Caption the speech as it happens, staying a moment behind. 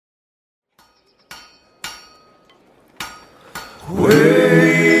Hello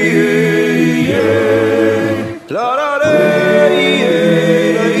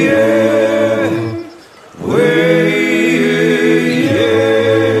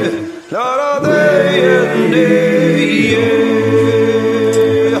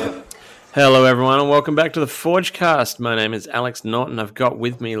everyone and welcome back to the Forgecast. My name is Alex Norton. I've got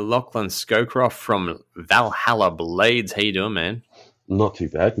with me Lachlan Scowcroft from Valhalla Blades. How you doing, man? Not too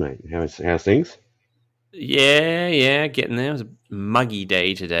bad, mate. How's things? Yeah, getting there. It was a muggy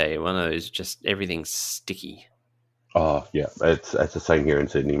day today. One of those, just everything's sticky. Oh, yeah. It's the same here in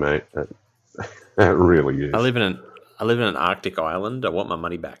Sydney, mate. It really is. I live in an Arctic island. I want my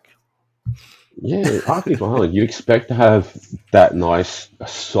money back. Yeah, Arctic Island. You'd expect to have that nice,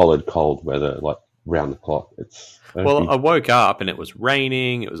 solid cold weather, like round the clock. Well, I woke up and it was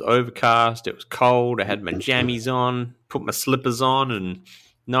raining. It was overcast. It was cold. I had my jammies on, put my slippers on, and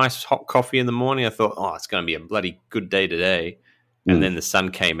nice hot coffee in the morning. I thought, oh, it's going to be a bloody good day today. And then the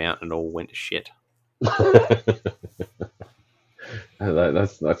sun came out and it all went to shit.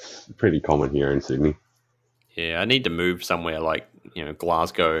 That's pretty common here in Sydney. Yeah, I need to move somewhere like,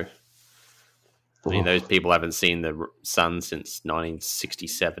 Glasgow. I mean, those people haven't seen the sun since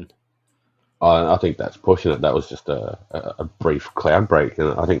 1967. I think that's pushing it. That was just a brief cloud break,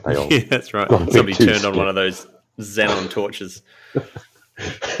 and I think they all... Yeah, that's right. Somebody turned on one of those xenon torches.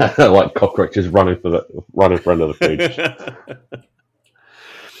 Like cockroaches running in front of the fridge.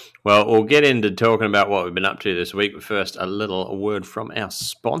 Well, we'll get into talking about what we've been up to this week, but first, a word from our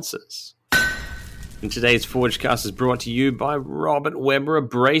sponsors. And today's Forgecast is brought to you by Robert Webber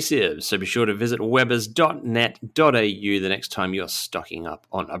Abrasives. So be sure to visit webbers.net.au the next time you're stocking up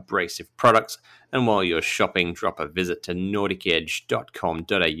on abrasive products. And while you're shopping, drop a visit to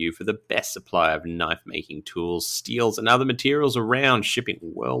nordicedge.com.au for the best supply of knife-making tools, steels, and other materials around, shipping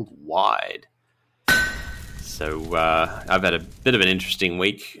worldwide. So I've had a bit of an interesting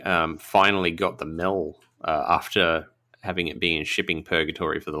week. Finally got the mill after having it being in shipping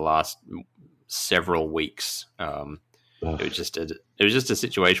purgatory for the last several weeks. It was just a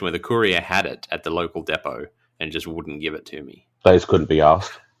situation where the courier had it at the local depot and just wouldn't give it to me. They just couldn't be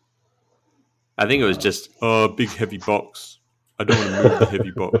asked. I think it was just, big heavy box. I don't want to move the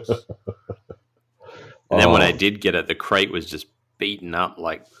heavy box. And then when I did get it, the crate was just beaten up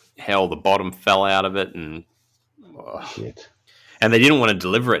like hell. The bottom fell out of it, and shit. And they didn't want to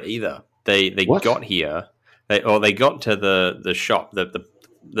deliver it either. They What? got here. They got to the shop.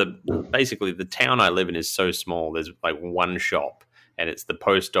 Basically the town I live in is so small. There's like one shop, and it's the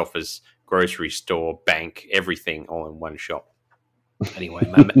post office, grocery store, bank, everything all in one shop. Anyway,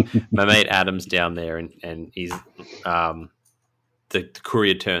 my mate Adam's down there, and he's the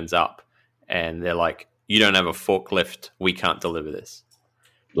courier turns up, and they're like, "You don't have a forklift. We can't deliver this."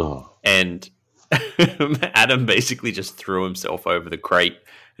 Oh. And Adam basically just threw himself over the crate,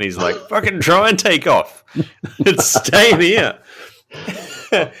 and he's like, "Fucking try and take off. It's staying here."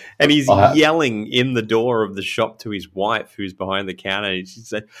 And he's yelling in the door of the shop to his wife, who's behind the counter. And she's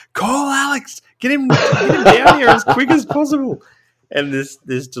saying, "Call Alex, get him down here as quick as possible." And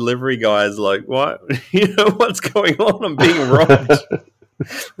this delivery guy is like, "What? What's going on? I'm being robbed."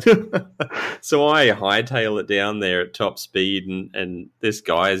 So I hightail it down there at top speed, and this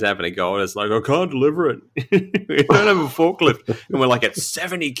guy is having a go, and it's like, "I can't deliver it. We don't have a forklift." And we're like, "At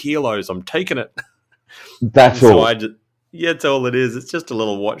 70 kilos, I'm taking it." That's all. Yeah, that's all it is. It's just a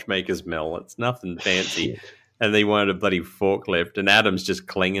little watchmaker's mill. It's nothing fancy. And they wanted a bloody forklift, and Adam's just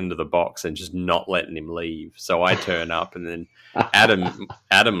clinging to the box and just not letting him leave. So I turn up, and then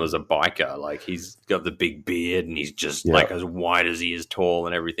Adam was a biker. Like, he's got the big beard, and he's just like as wide as he is tall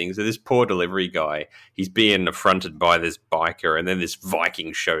and everything. So this poor delivery guy, he's being affronted by this biker, and then this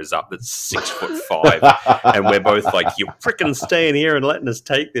Viking shows up that's 6'5", and we're both like, "You're freaking staying here and letting us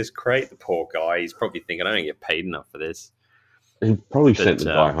take this crate." The poor guy, he's probably thinking, "I don't get paid enough for this." He probably sent the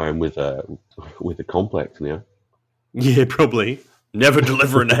guy home with a complex now. Yeah, probably. Never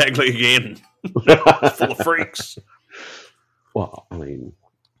delivering to Hagley again. It's full of freaks. Well, I mean,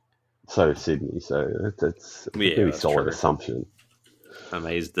 so is Sydney, so it's a pretty solid assumption. I'm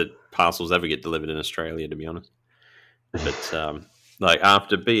amazed that parcels ever get delivered in Australia, to be honest. But like,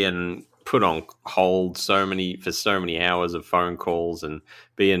 after being put on hold for so many hours of phone calls, and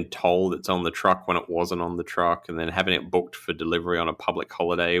being told it's on the truck when it wasn't on the truck, and then having it booked for delivery on a public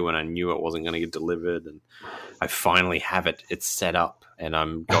holiday when I knew it wasn't going to get delivered, and I finally have it. It's set up, and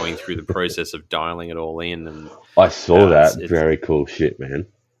I'm going through the process of dialing it all in. And I saw that. It's very cool shit, man.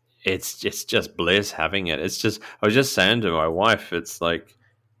 It's just bliss having it. I was just saying to my wife, it's like,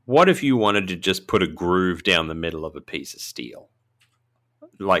 what if you wanted to just put a groove down the middle of a piece of steel?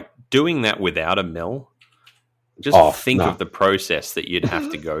 Like, doing that without a mill, Just Oh, think no. of the process that you'd have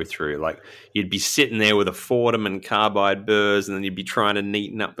to go through. Like, you'd be sitting there with a Fordham and carbide burrs, and then you'd be trying to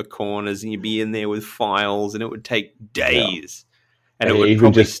neaten up the corners, and you'd be in there with files, and it would take Yeah. days. And it And would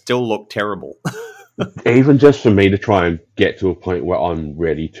probably still look terrible. even just for me to try and get to a point where I'm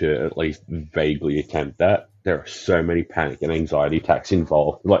ready to at least vaguely attempt that, there are so many panic and anxiety attacks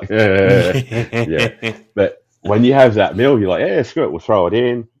involved. Like, yeah. But when you have that mill, you're like, yeah, screw it, we'll throw it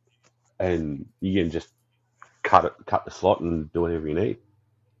in, and you can just cut the slot, and do whatever you need.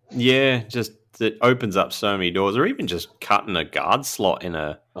 Yeah, just it opens up so many doors, or even just cutting a guard slot in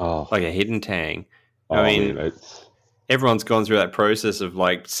Oh, like a hidden tang. I oh mean, man, it's everyone's gone through that process of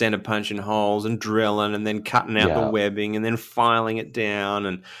like center punching holes and drilling, and then cutting out the yeah. webbing, and then filing it down.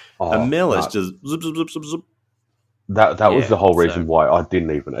 And a Oh mill is no, just zip, zip, zip, zip, zip. that was Yeah, the whole so reason why I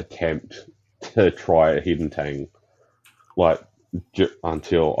didn't even attempt to try a hidden tang. Like,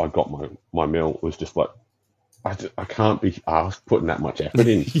 until I got my mill, it was just like, I can't be asked putting that much effort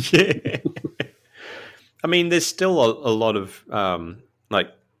in. yeah. I mean, there's still a lot of like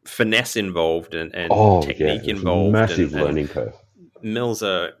finesse involved and Oh yeah, technique it's a involved, massive and learning curve. mills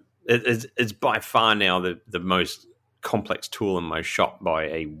are it's by far now the most complex tool in my shop by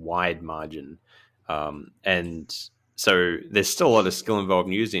a wide margin, and so there's still a lot of skill involved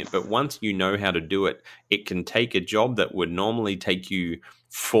in using it. But once you know how to do it, it can take a job that would normally take you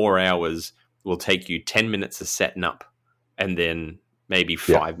 4 hours will take you 10 minutes of setting up, and then maybe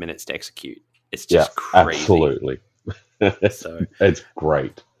Yeah, 5 minutes to execute. It's yeah, just crazy. absolutely. So It's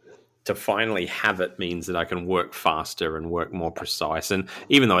great. to finally have it means that I can work faster and work more precise. And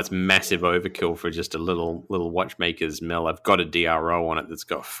even though it's massive overkill for just a little watchmaker's mill, I've got a DRO on it that's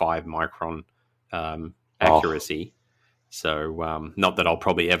got 5 micron Oh accuracy. So not that I'll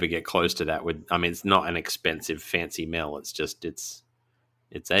probably ever get close to that. I mean, it's not an expensive, fancy mill. It's just it's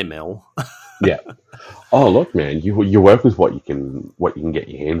a mill. yeah. Oh look, man, you work with what you can get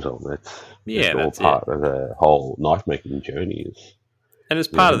your hands on. That's Yeah, all that's it. part of the whole knife making journey. Is And it's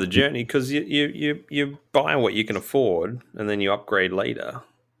you part of know the journey because you buy what you can afford and then you upgrade later.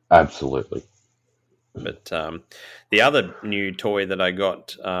 absolutely. But the other new toy that I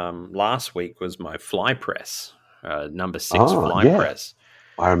got last week was my fly press, number 6 Oh fly yeah, press.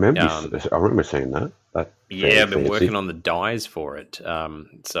 I remember seeing that. That Yeah, sounds I've been working fancy. on the dies for it.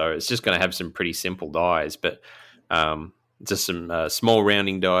 So it's just going to have some pretty simple dies, but just some small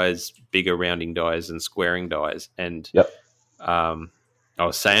rounding dies, bigger rounding dies, and squaring dies. And Yep. um, I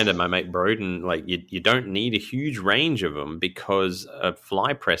was saying to my mate Broden, like you don't need a huge range of them because a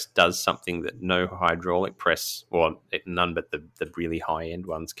fly press does something that no hydraulic press, or none but the really high end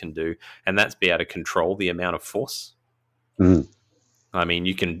ones can do, and that's be able to control the amount of force. Mm, I mean,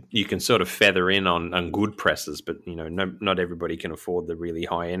 you can sort of feather in on good presses, but not everybody can afford the really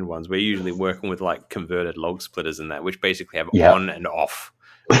high end ones. We're usually working with like converted log splitters and that, which basically have yeah. on and off.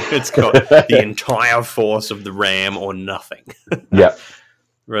 It's got the entire force of the ram or nothing. Yeah.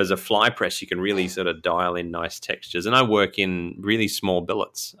 Whereas a fly press, you can really sort of dial in nice textures. And I work in really small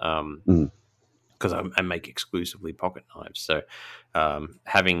billets Mm, because I make exclusively pocket knives. So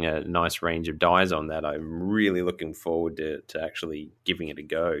having a nice range of dies on that, I'm really looking forward to actually giving it a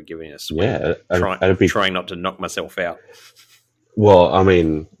go, giving it a swing, yeah. That'd be trying not to knock myself out. well. I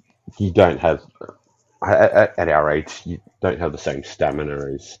mean, you don't have at our age, you don't have the same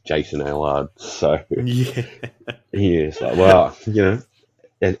stamina as Jason Allard. So Yeah. he is like, well,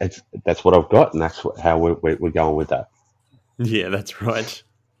 that's what I've got, and how we're going with that. Yeah, that's right.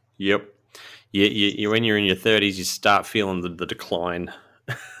 Yep. When you're in your 30s, you start feeling the decline.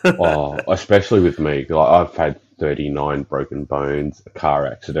 Oh, especially with me, like I've had 39 broken bones, a car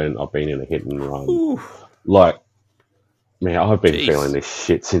accident. I've been in a hit and run. Ooh, Like, man, I've been feeling jeez. this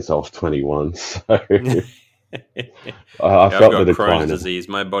shit since I was 21. So Yeah, I I've felt the got Crohn's decline of. disease.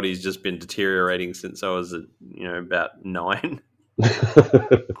 My body's just been deteriorating since I was, about 9.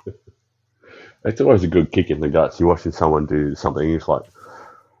 It's always a good kick in the guts. You're watching someone do something, it's like,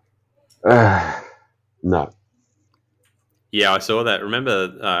 ah, no. Yeah, I saw that.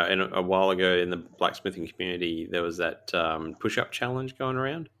 Remember, a while ago in the blacksmithing community, there was that push-up challenge going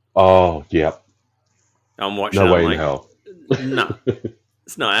around. Oh, yeah. I'm watching No it. I'm way in like, hell. no,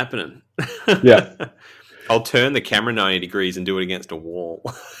 it's not happening. Yeah. I'll turn the camera 90 degrees and do it against a wall.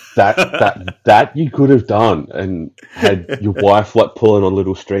 That you could have done and had your wife like pulling on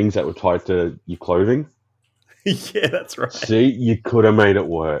little strings that were tied to your clothing. Yeah, that's right. See, you could have made it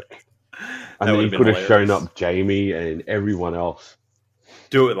work. And That then would you have been could have shown hilarious. up Jamie and everyone else.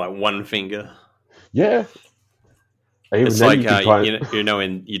 Do it with like one finger. Yeah. Even It's then, like you can try.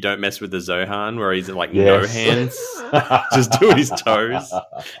 in You Don't Mess with the Zohan, where he's like no Yes. hands, just doing his toes.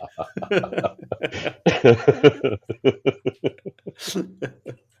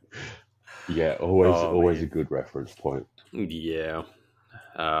 Yeah, always, Oh always a man, good reference point. yeah.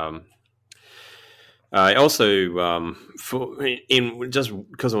 Um, I also, just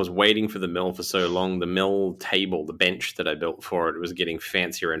because I was waiting for the mill for so long, the mill table, the bench that I built for it, was getting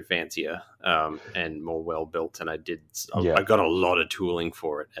fancier and fancier, and more well built. And I Yeah, got a lot of tooling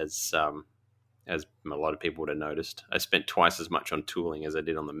for it, as a lot of people would have noticed. I spent twice as much on tooling as I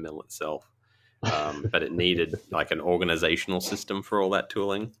did on the mill itself, but it needed like an organizational system for all that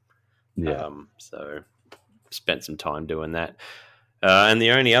tooling. yeah. So spent some time doing that. And the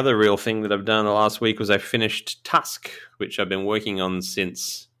only other real thing that I've done the last week was I finished Tusk, which I've been working on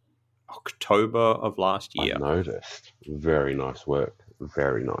since October of last I year. noticed. Very nice work.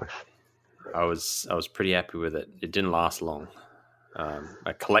 Very nice. I was pretty happy with it. It didn't last long.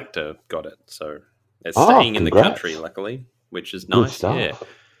 A collector got it, so it's staying in the Congrats. country, luckily, which is Good nice. stuff. Yeah,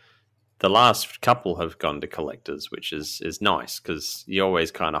 the last couple have gone to collectors, which is nice because you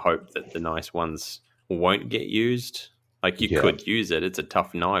always kind of hope that the nice ones won't get used. Like you Yeah. could use it. It's a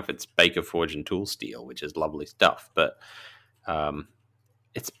tough knife. It's Baker Forge and tool steel, which is lovely stuff. But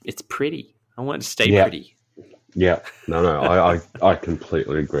it's pretty. I want it to stay pretty. Yeah. No. I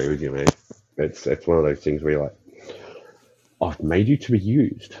completely agree with you, mate. It's one of those things where you're like, I've made you to be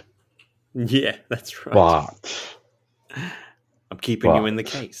used, Yeah, that's right. but I'm keeping you in the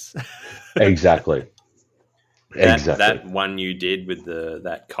case. Exactly. That one you did with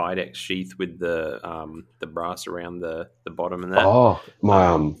that Kydex sheath with the brass around the bottom and that. Oh,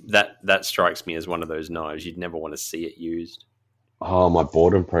 my that strikes me as one of those knives you'd never want to see it used. Oh, my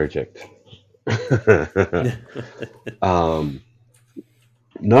boredom project.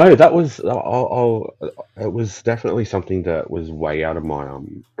 No, that was it was definitely something that was way out of my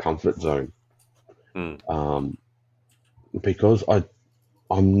comfort zone. Because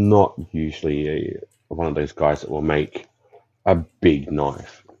I'm not usually one of those guys that will make a big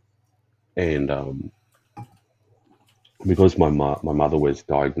knife, and because my mother was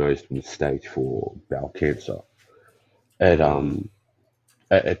diagnosed with stage 4 bowel cancer,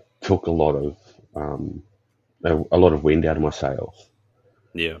 it took a lot of wind out of my sails.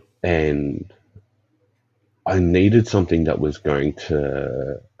 Yeah. And I needed something that was going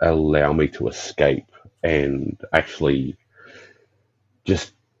to allow me to escape and actually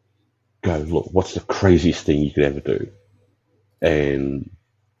just go, look, what's the craziest thing you could ever do? And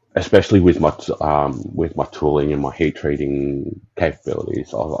especially with my tooling and my heat treating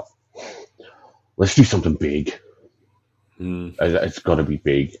capabilities, I was like, let's do something big. It's got to be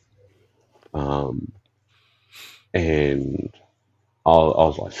big. And I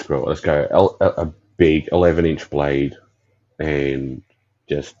was like, screw it, let's go a big 11-inch blade and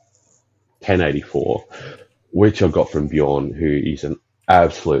just 1084, which I got from Bjorn, who is an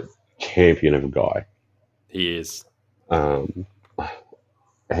absolute champion of a guy. He is. And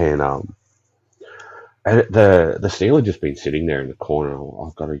the steel had just been sitting there in the corner.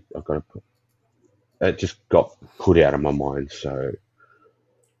 I've got to put it. Just got put out of my mind. So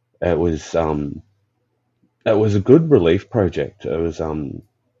it was a good relief project. It was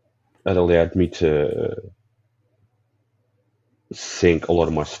it allowed me to sink a lot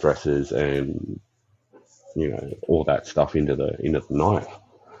of my stresses and all that stuff into the knife.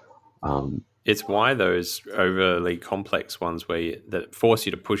 It's why those overly complex ones that force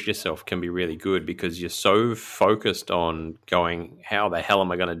you to push yourself can be really good, because you're so focused on going, how the hell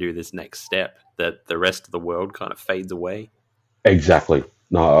am I going to do this next step, that the rest of the world kind of fades away. Exactly.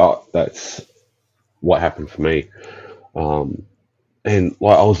 No, that's what happened for me. And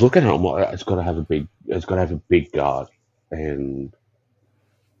like I was looking at it, I'm like, it's got to have a big guard. And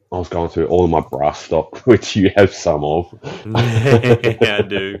I was going through all of my brass stock, which you have some of. Yeah, I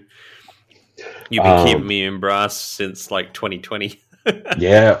do. You've been keeping me in brass since like 2020.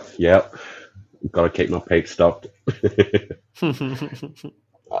 Yeah. Got to keep my peak stocked.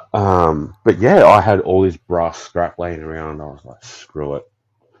 But yeah, I had all this brass scrap laying around. I was like, screw it.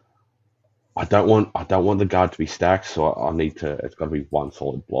 I don't want the guard to be stacked, so it's got to be one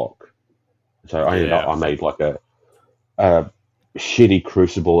solid block. So I made like a shitty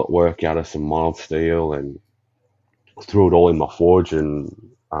crucible at work out of some mild steel and threw it all in my forge and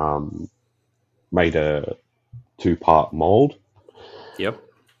made a 2-part mold. Yep.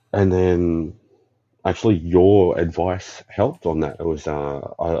 And then actually your advice helped on that. It was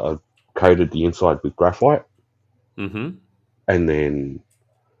I coated the inside with graphite. Mm-hmm. And then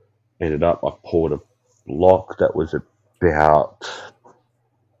ended up I poured a block that was about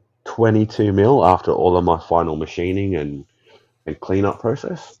 22 mil after all of my final machining and cleanup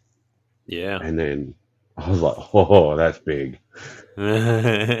process. Yeah. And then I was like, oh, that's big.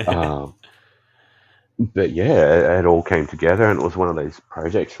 Um, but yeah, it all came together, and it was one of those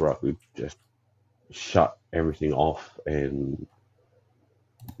projects where I could just shut everything off and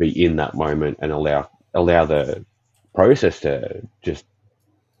be in that moment and allow the process to just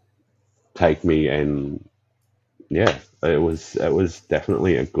take me. And yeah, it was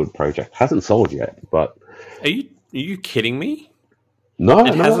definitely a good project. Hasn't sold yet, but Are you kidding me? no,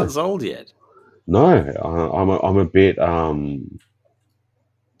 It no, hasn't sold yet. no. I'm a bit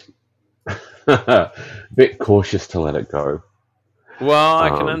bit cautious to let it go. Well, I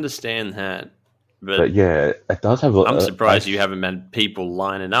can Um, understand that, but but yeah, it does have I'm a surprised you haven't had people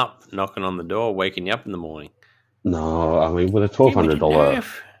lining up, knocking on the door, waking you up in the morning. no. I mean, with a Give me the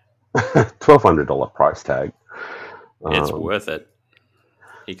knife. $1,200 price tag. It's Um, worth it.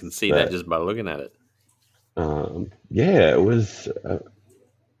 You can see that but just by looking at it. yeah, it was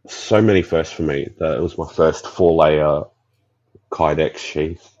so many firsts for me. That it was my first 4-layer Kydex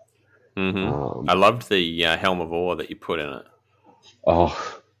sheath. I Um, loved the helm of ore that you put in it.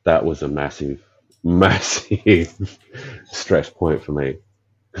 oh, that was a massive stress point for me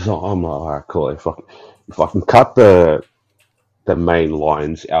because I'm like, all right, cool. If I can cut the main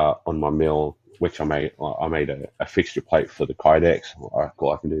lines out on my mill, which I made a fixture plate for the Kydex. All right,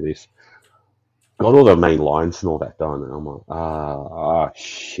 cool, I can do this. Got all the main lines and all that done, and I'm like,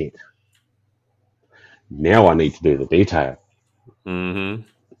 shit. Now I need to do the detail. Mm-hmm.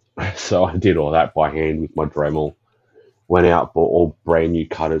 So I did all that by hand with my Dremel. Went out, bought all brand new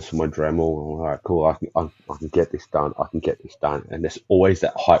cutters for my Dremel. All right, cool. I can get this done. I can get this done. And there's always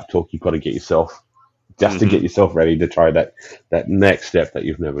that hype talk you've got to get yourself just to get Mm-hmm. yourself ready to try that next step that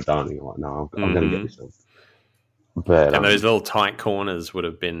you've never done. And you're like, no, I'm going to get Mm-hmm. this done. But And those little tight corners would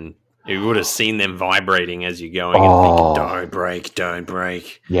have been, you would have seen them vibrating as you're going and thinking, oh, don't break, don't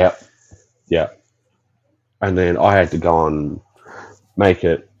break. yeah, yeah. And then I had to go and make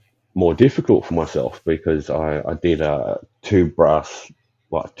it more difficult for myself because I did two brass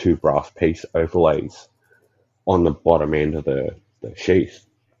piece overlays on the bottom end of the sheath.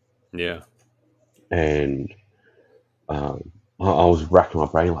 Yeah. And I was racking my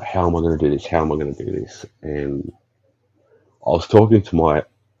brain like, how am I going to do this? How am I going to do this? And I was talking to my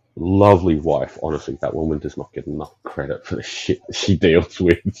lovely wife. Honestly, that woman does not get enough credit for the shit that she deals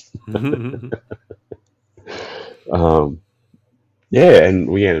with. um, yeah, and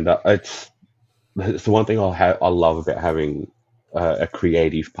we ended up. It's the one thing I love about having a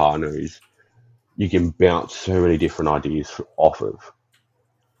creative partner is you can bounce so many different ideas off of.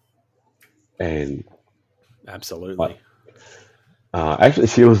 And like, Absolutely. actually,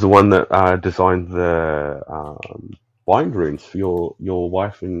 she was the one that designed the bind runes for your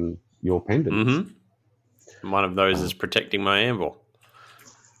wife and your pendants. One of those Uh, is protecting my anvil.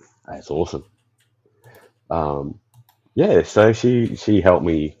 that's awesome. Um, yeah, so she helped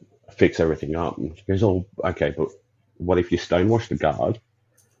me fix everything up, and she goes, "Oh, okay, but what if you stonewash the guard,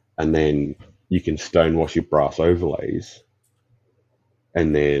 and then you can stonewash your brass overlays,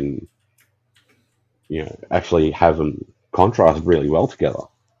 and then actually have them contrast really well together."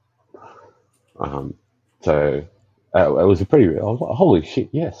 Um, so it was I was like, "Holy shit,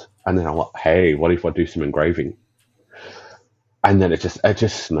 yes!" And then I'm like, "Hey, what if I do some engraving?" And then it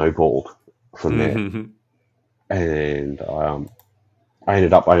just snowballed from there, and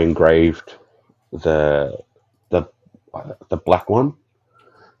I engraved the the the black one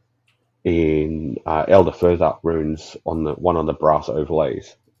in Elder Further Up runes on the one of the brass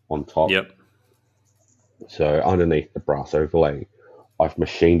overlays on top. Yep. So underneath the brass overlay, I've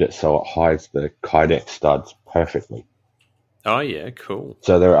machined it so it hides the Kydex studs perfectly. Oh, yeah, cool.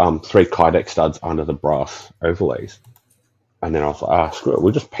 So there are 3 Kydex studs under the brass overlays, and then I was like, screw it,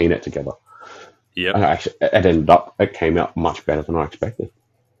 we'll just paint it together. And Yep. actually, it came out much better than I expected.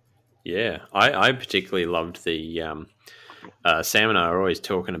 Yeah. I particularly loved the Sam and I are always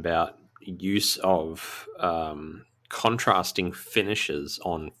talking about use of contrasting finishes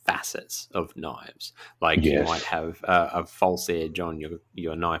on facets of knives. Like you might Yes. have a false edge on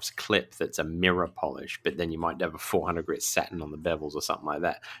your knife's clip that's a mirror polish, but then you might have a 400 grit satin on the bevels or something like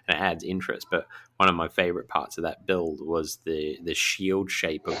that, and it adds interest. But one of my favorite parts of that build was the shield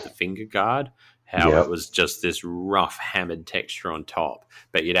shape of the finger guard. How it Yep. was just this rough hammered texture on top,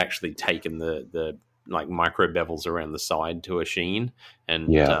 but you'd actually taken the like micro bevels around the side to a sheen,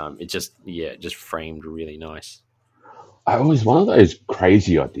 and Yeah. it just framed really nice. It was one of those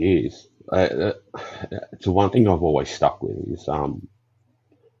crazy ideas. It's the one thing I've always stuck with is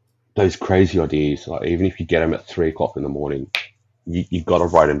those crazy ideas. Like even if you get them at 3 o'clock in the morning, you got to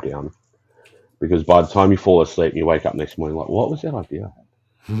write them down, because by the time you fall asleep and you wake up next morning, like, what was that idea?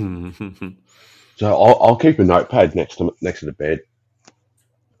 So I'll keep a notepad next to the bed,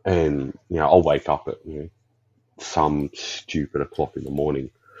 and I'll wake up at some stupid o'clock in the morning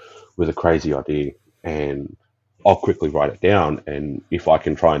with a crazy idea, and I'll quickly write it down. And if I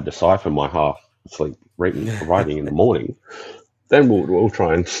can try and decipher my half sleep writing in the morning, then we'll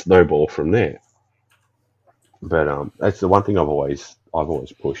try and snowball from there. But that's the one thing I've always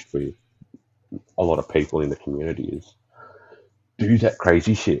pushed with a lot of people in the community is do that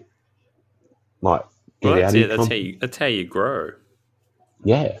crazy shit. Like, Well, get that's out it. of That's how you grow.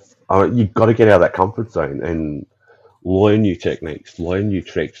 yeah. You've got to get out of that comfort zone and learn new techniques, learn new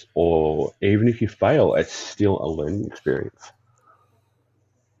tricks, or even if you fail, it's still a learning experience.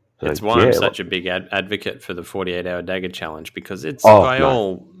 So It's why I'm such a big advocate for the 48-hour dagger challenge, because it's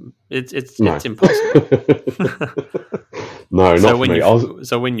no. impossible. No, not for me.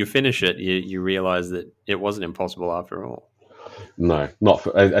 So when you finish it, you realize that it wasn't impossible after all. No, not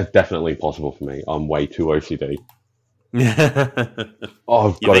for. It's definitely impossible for me. I'm way too OCD.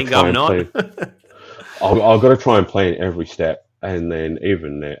 I've got to try and plan. I've got to try and plan every step, and then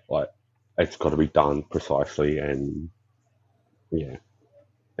even that, like, it's got to be done precisely, and yeah.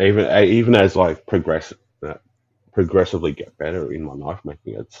 Even as I progressively get better in my knife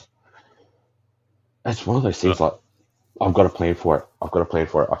making, it's one of those things like I've got to plan for it. I've got to plan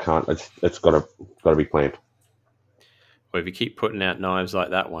for it. I can't. It's got to be planned. Well, if you keep putting out knives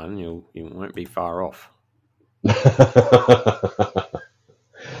like that one, you won't be far off.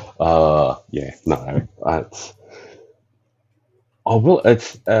 Yeah, no, it's. I will.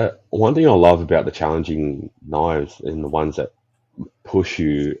 It's one thing I love about the challenging knives and the ones that push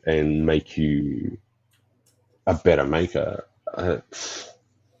you and make you a better maker. It's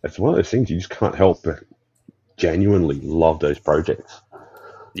one of those things you just can't help but genuinely love those projects.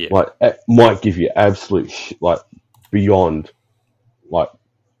 Yeah, like it might give you absolute like beyond like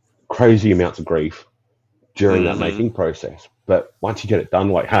crazy amounts of grief during that making process, but once you get it done,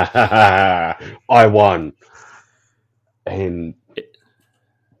 like ha ha ha, I won, and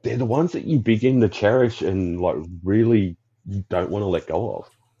they're the ones that you begin to cherish and like really you don't want to let go of.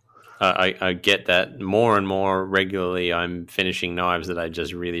 I get that. More and more regularly, I'm finishing knives that I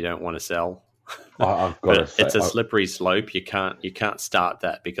just really don't want to sell. I've got to say, it's a slippery slope. You can't start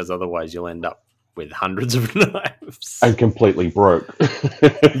that, because otherwise you'll end up with hundreds of knives and completely broke.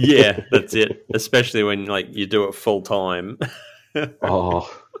 Yeah, that's it. Especially when you do it full time.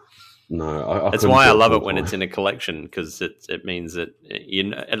 Oh no, that's why I love it when it's in a collection, because it means that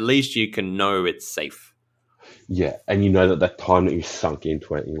at least you can know it's safe. Yeah, and you know that time that you sunk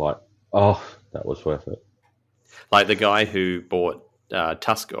into it, you're like, oh, that was worth it. Like the guy who bought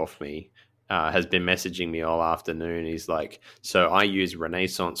Tusk off me has been messaging me all afternoon. He's like, so I use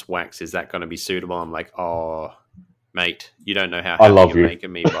Renaissance wax. Is that going to be suitable? I'm like, oh, mate, you don't know how happy you're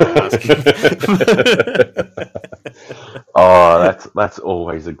making me by asking. Oh, that's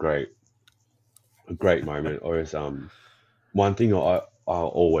always a great moment. Or is one thing I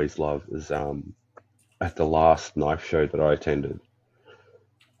always love is at the last knife show that I attended,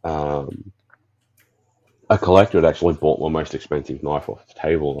 a collector had actually bought my most expensive knife off the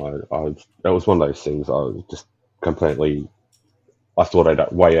table. That was one of those things. I was just completely. I thought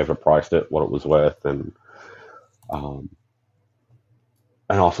I'd way overpriced it, what it was worth, and I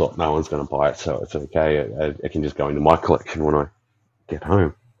thought no one's going to buy it, so it's okay. It can just go into my collection when I get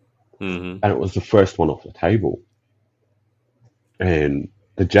home. Mm-hmm. And it was the first one off the table, and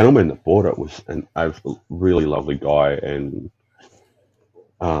the gentleman that bought it was a really lovely guy, and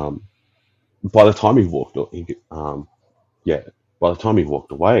by the time he walked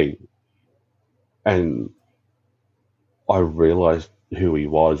away, and I realized who he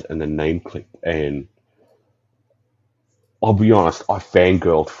was, and the name clicked, and I'll be honest, I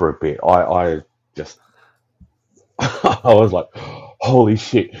fangirled for a bit. I just I was like, holy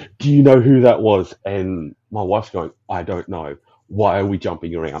shit, do you know who that was? And my wife's going, I don't know. Why are we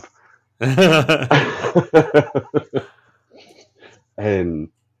jumping around? And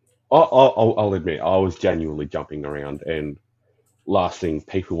I'll admit, I was genuinely jumping around, and last thing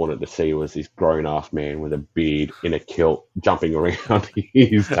people wanted to see was this grown-ass man with a beard in a kilt jumping around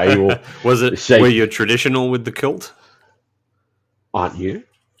his table. Were you traditional with the kilt? Aren't you?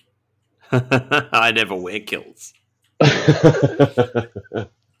 I never wear kilts. You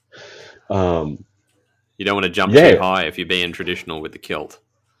don't want to jump too high if you're being traditional with the kilt.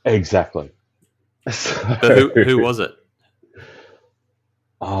 Exactly. So who was it?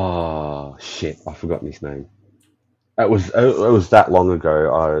 Oh shit! I've forgotten his name. It was that long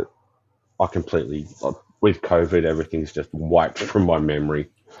ago. I completely with COVID, everything's just wiped from my memory.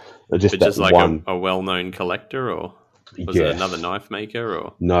 Just But that just like one. a well-known collector, or was it Yes. another knife maker,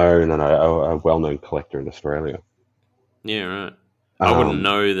 or? No, no, no. A well-known collector in Australia. Yeah, right. I wouldn't Um,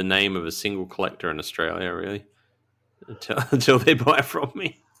 know the name of a single collector in Australia, really, until they buy from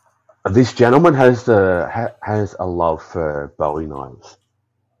me. this gentleman has a love for Bowie knives,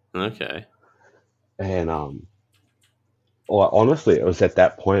 Okay. and well, honestly, it was at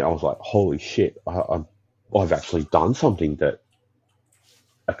that point I was like, "Holy shit! I've actually done something that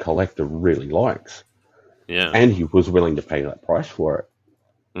a collector really likes," Yeah. and he was willing to pay that price for it.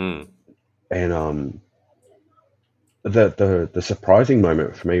 Mm. And the surprising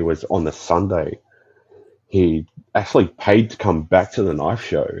moment for me was on the Sunday. He actually paid to come back to the knife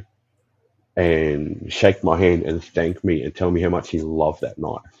show and shake my hand and thank me and tell me how much he loved that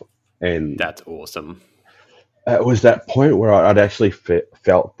knife. And That's awesome. it was that point where I'd actually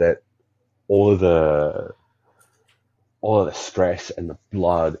felt that all of the all of the stress and the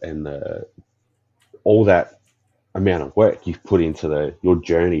blood and the all that amount of work you've put into your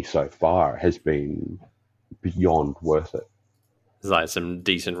journey so far has been beyond worth it. It's like some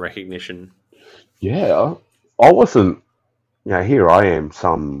decent recognition. Yeah, I wasn't. Here I am,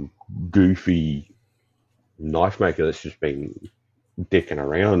 some goofy knife maker that's just been dicking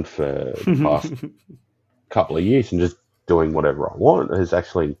around for the past couple of years and just doing whatever I want, has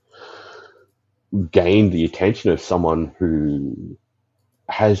actually gained the attention of someone who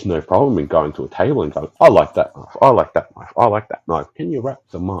has no problem in going to a table and going, I like that knife, I like that knife, I like that knife. Can you wrap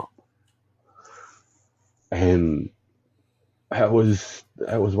them up? And it was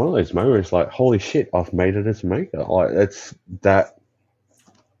one of those moments like, holy shit, I've made it as a maker. Like it's that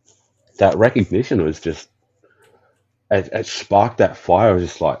recognition was just it sparked that fire. I was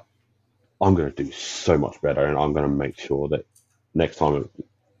just like, I'm going to do so much better, and I'm going to make sure that next time,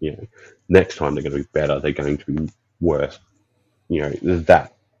 next time they're going to be better. They're going to be worth,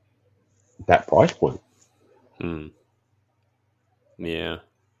 that price point. Hmm. Yeah.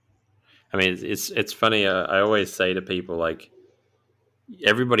 I mean, it's funny. I always say to people, like,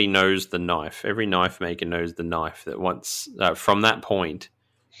 everybody knows the knife. Every knife maker knows the knife. That once from that point,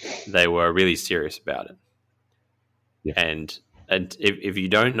 they were really serious about it. Yeah. And if you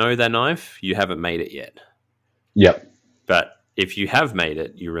don't know that knife, you haven't made it yet. Yep. But if you have made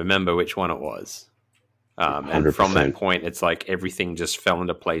it, you remember which one it was. And from that 100%. point, it's like everything just fell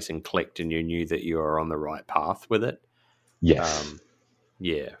into place and clicked, and you knew that you were on the right path with it. Yes.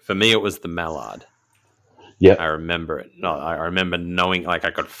 Yeah, for me, it was the Mallard. Yep. I remember it. No, I remember knowing, like, I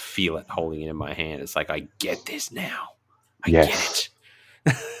could feel it holding it in my hand. It's like, I get this now. I Yes.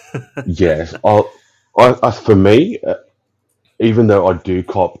 get it. Yes. For me, even though I do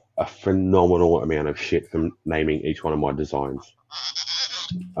cop a phenomenal amount of shit from naming each one of my designs,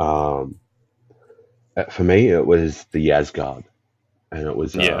 for me, it was the Yazgard, and it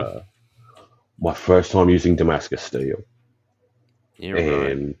was Yeah. my first time using Damascus steel. Yeah,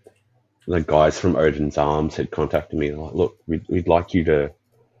 right. And the guys from Odin's Arms had contacted me and like, look, we'd like you to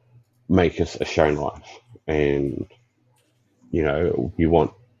make us a show knife, and we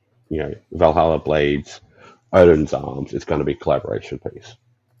want Valhalla blades, Odin's Arms. It's going to be a collaboration piece.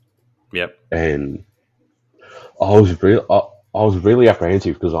 Yep. And I was really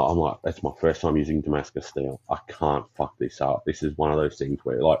apprehensive because I'm like, it's my first time using Damascus steel. I can't fuck this up. This is one of those things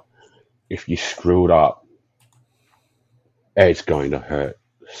where, like, if you screw it up, it's going to hurt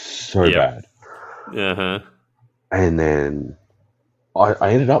so bad. Uh-huh. And then I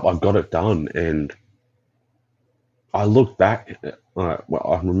ended up, I got it done, and I looked back. Well,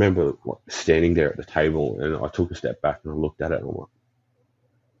 I remember standing there at the table, and I took a step back and I looked at it, and I'm like,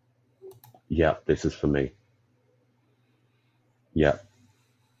 yeah, this is for me. Yeah.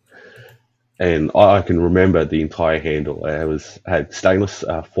 And I can remember the entire handle. Had stainless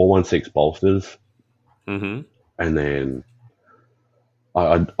 416 bolsters, Mm-hmm. and then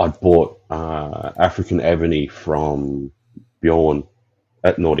I bought African Ebony from Bjorn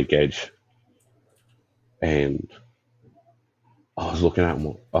at Nordic Edge, and I was looking at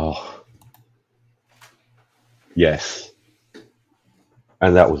him, oh, yes.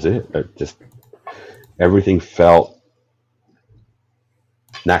 And that was it. It just, everything felt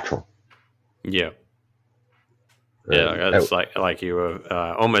natural. Yeah. Yeah, it's like you were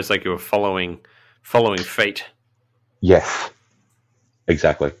almost like you were following fate. Yes,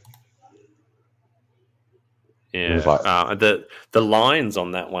 exactly. Yeah, It was like, the lines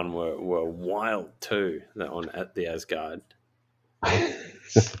on that one were wild too. That one at the Asgard,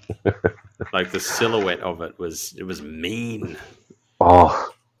 like the silhouette of it was mean. oh,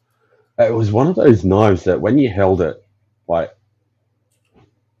 it was one of those knives that when you held it, like,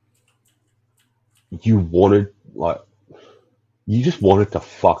 you wanted like you just wanted to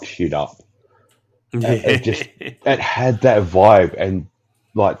fuck shit up. It just it had that vibe, and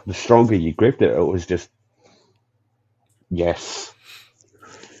like the stronger you gripped it, it was just yes.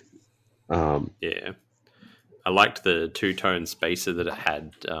 Um, Yeah. I liked the two-tone spacer that it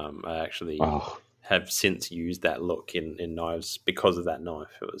had. I actually oh, have since used that look in knives because of that knife.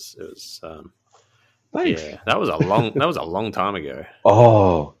 thanks. Yeah, that was a long time ago.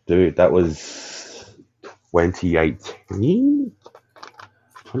 Oh, dude, that was 2018.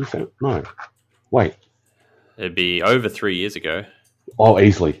 27? No, wait. It'd be over 3 years ago. Oh,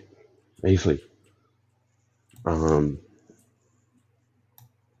 easily, easily. Um,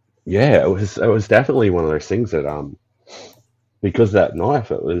 yeah, it was definitely one of those things that because that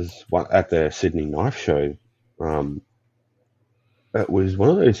knife, it was one at the Sydney Knife Show. Um, it was one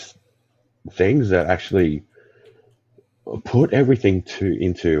of those things that actually put everything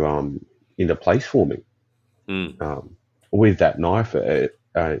into place for me. Mm. With that knife, it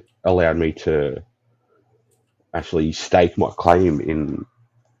allowed me to actually stake my claim in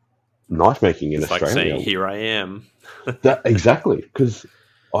knife making in It's like saying, Australia. "Here I am." That exactly, because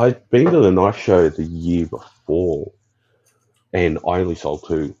I'd been to the knife show the year before, and I only sold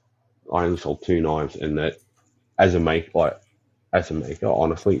two. I only sold two knives, and that as a maker,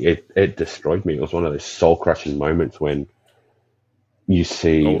 honestly, it destroyed me. It was one of those soul crushing moments when you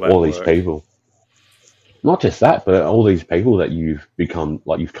see All that all these work. people. Not just that, but all these people that you've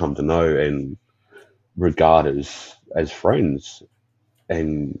come to know and regard as friends,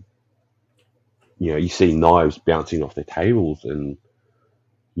 and you see knives bouncing off their tables, and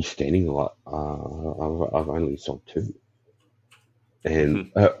you're standing there like, I've only sold two,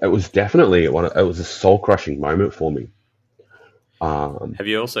 and it was definitely it was a soul crushing moment for me. Um, Have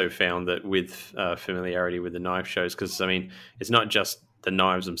you also found that with familiarity with the knife shows, because I mean, it's not just the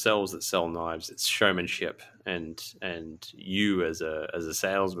knives themselves that sell knives; it's showmanship and you as a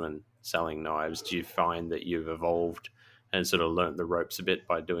salesman selling knives. Do you find that you've evolved and sort of learnt the ropes a bit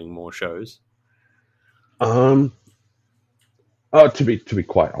by doing more shows? um, to be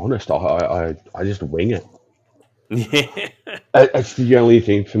quite honest, I just wing it. It's the only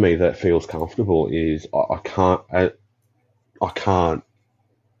thing for me that feels comfortable is I can't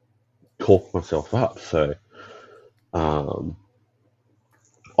talk myself up, so um,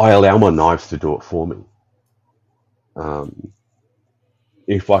 I allow my knives to do it for me. Um,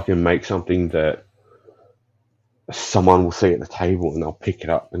 if I can make something that someone will see at the table and they'll pick it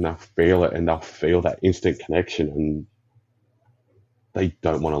up and they'll feel it and they'll feel that instant connection and they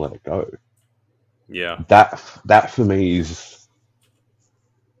don't want to let it go. Yeah. That for me is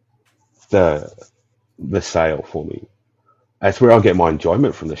the the sale for me. That's where I get my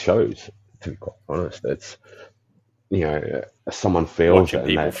enjoyment from the shows. To be quite honest, it's someone feels Watching it and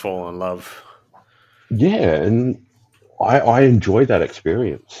people that fall in love. yeah, and I enjoy that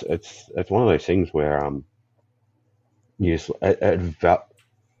experience. It's one of those things where yes, it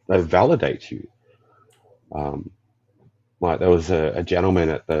validates you. Um, like there was a gentleman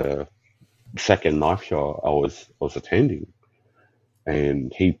at the second knife show I was attending,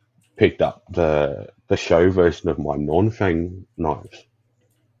 and he picked up the show version of my non-fang knives,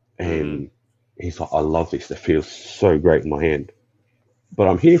 Mm. and he's like, "I love this. It feels so great in my hand, but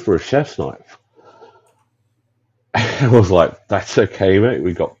I'm here for a chef's knife." I was like, "That's okay, mate.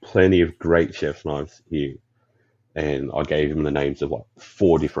 We've got plenty of great chef's knives here." And I gave him the names of like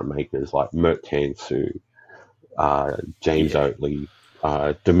four different makers, like Mert Tansu, James Yeah. Oatley,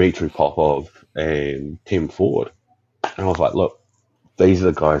 Dmitry Popov, and Tim Ford. And I was like, "Look, these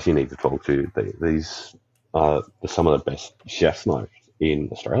are the guys you need to talk to. These are some of the best chef's knives in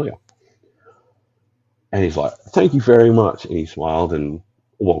Australia." And he's like, "Thank you very much." And he smiled and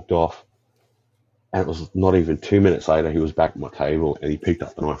walked off. And it was not even 2 minutes later, he was back at my table and he picked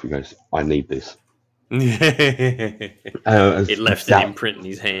up the knife. He goes, "I need this." It left an That, imprint in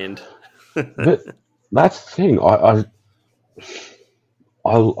his hand. but that's the thing.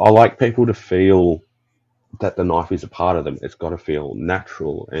 I like people to feel that the knife is a part of them. It's got to feel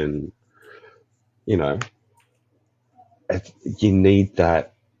natural, and you know, you need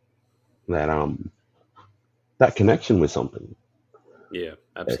that that connection with something. Yeah,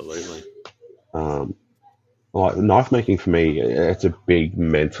 It's absolutely. um, like knife making for me. It's a big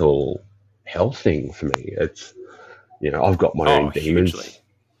mental health thing for me. It's I've got my Oh, own hugely. demons.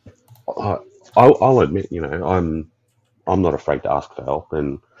 I, I'll admit, I'm not afraid to ask for help,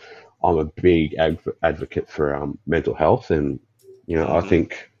 and I'm a big advocate for mental health, and I Hmm.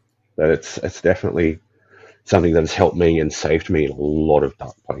 think that it's definitely something that has helped me and saved me in a lot of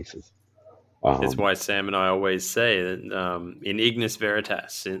dark places. That's why Sam and I always say that in ignis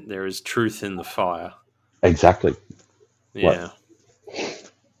veritas, there is truth in the fire. Exactly. Like, Yeah.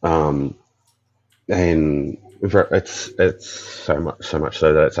 and it's so much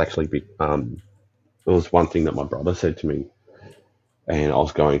so that it's actually it was one thing that my brother said to me, and I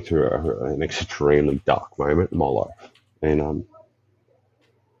was going through an extremely dark moment in my life, and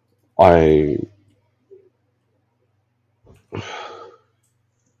I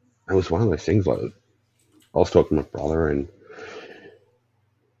it was one of those things like I was talking to my brother, and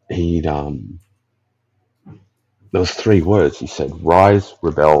he'd there was three words. He said, "Rise,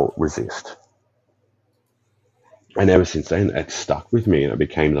 rebel, resist." And ever since then, it stuck with me, and it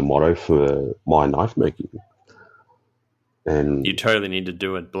became the motto for my knife making. You And totally need to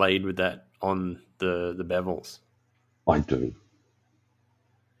do a blade with that on the bevels. I do,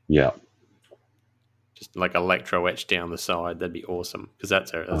 yeah. Just like electro etch down the side. That'd be awesome, because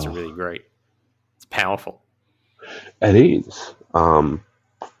that's a really great. It's powerful. It is,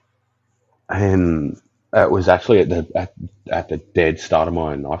 and it was actually at the dead start of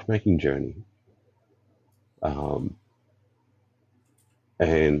my knife making journey,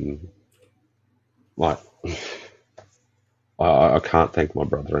 and like I can't thank my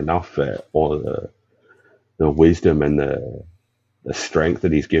brother enough for all of the wisdom and the strength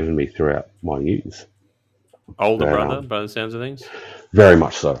that he's given me throughout my years. Older That brother, by the sounds of things. very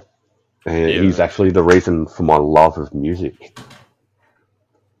much so, and Yeah, he's right. actually the reason for my love of music.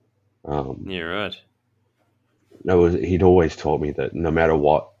 Yeah, right. He'd always taught me that no matter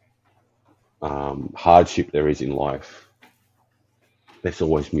what hardship there is in life, there's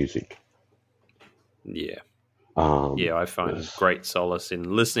always music. Yeah. Um, Yeah, I find it's- great solace in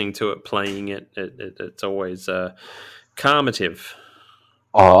listening to it, playing it. It's always calmative.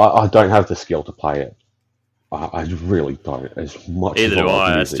 I don't have the skill to play it. I really don't. As much as Either I do love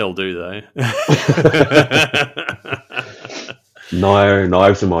I. I music, still do, though. no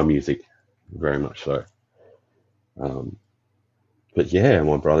knives are my music, very much so. Um, but yeah,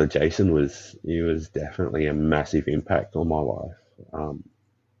 my brother Jason was definitely a massive impact on my life. Um,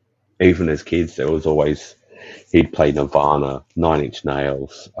 Even as kids, there was always he'd play Nirvana, Nine Inch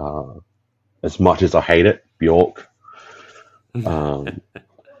Nails. As much as I hate it, Bjork, um,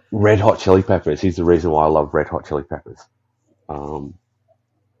 Red Hot Chili Peppers. He's the reason why I love Red Hot Chili Peppers. Um,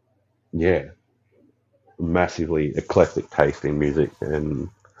 yeah, massively eclectic taste in music, and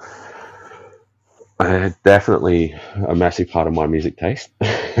definitely a massive part of my music taste.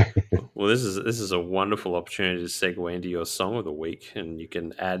 Well, this is a wonderful opportunity to segue into your song of the week, and you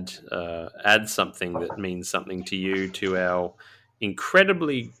can add something that means something to you to our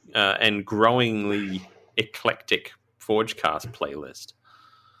incredibly and growingly eclectic Forgecast playlist.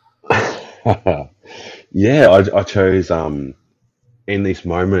 Yeah, I chose in this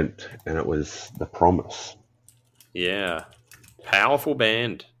moment, and it was The Promise. Yeah, powerful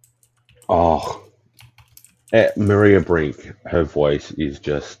band. Oh, Maria Brink, her voice is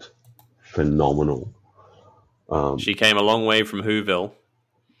just phenomenal. She came a long way from Whoville.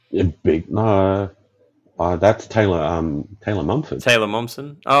 Big no, that's Taylor Mumford. Taylor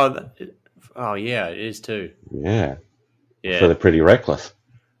Momsen. Oh yeah, it is too. Yeah, for Yeah, the Pretty Reckless.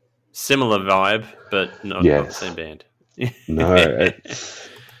 similar vibe, but not the same Yes, band. no,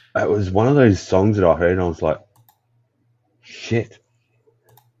 it was one of those songs that I heard and I was like, shit,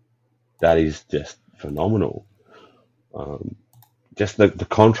 that is just phenomenal. Um, just the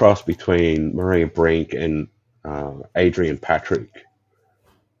contrast between Maria Brink and Adrian Patrick,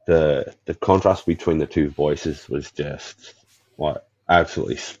 the contrast between the two voices was just like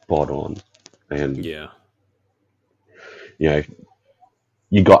absolutely spot on. And Yeah. you know,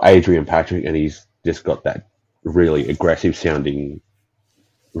 you got Adrian Patrick, and he's just got that really aggressive sounding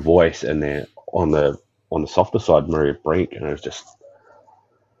voice, and then on the softer side, Maria Brink, and it was just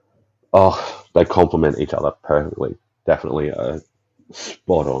they complement each other perfectly. Definitely a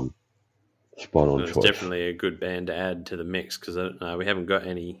spot on, spot on It's choice. definitely a good band to add to the mix because we haven't got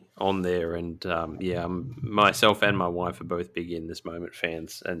any on there. And myself and my wife are both big In This Moment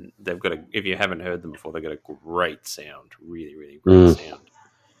fans, and they've got if you haven't heard them before, they've got a great sound, really, really great sound.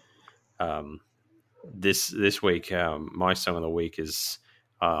 This week, my song of the week is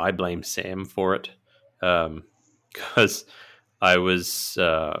I blame Sam for it because I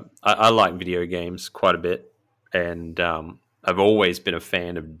like video games quite a bit, and I've always been a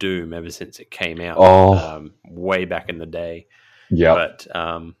fan of Doom ever since it came out, Oh, way back in the day. yep.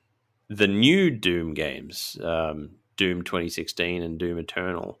 But the new Doom games, Doom 2016 and Doom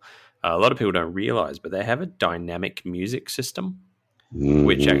Eternal, a lot of people don't realize, but they have a dynamic music system,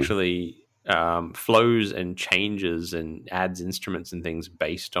 which Hmm. actually flows and changes and adds instruments and things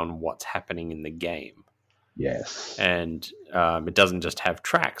based on what's happening in the game. Yes. And it doesn't just have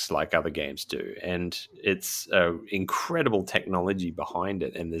tracks like other games do. And it's incredible technology behind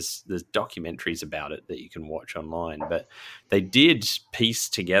it. And there's documentaries about it that you can watch online. But they did piece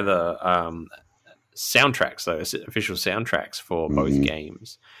together soundtracks, though, official soundtracks for both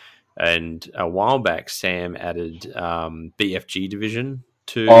games. And a while back, Sam added BFG Division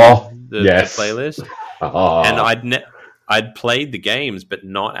to the playlist. And I'd played the games, but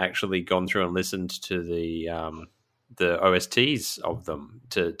not actually gone through and listened to the OSTs of them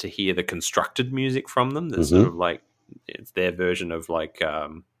to hear the constructed music from them. That's sort of like it's their version of like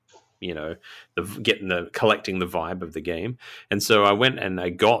collecting the vibe of the game. And so I went and I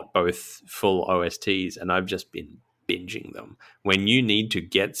got both full OSTs, and I've just been binging them. When you need to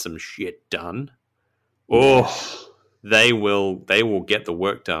get some shit done, they will get the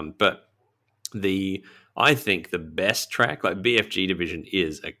work done. But I think the best track, like BFG Division,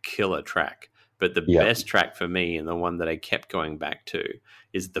 is a killer track. But the best track for me, and the one that I kept going back to,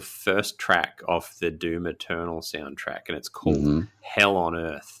 is the first track off the Doom Eternal soundtrack, and it's called Hell on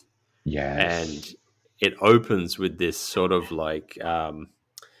Earth. Yes. And it opens with this sort of like,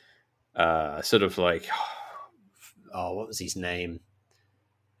 what was his name?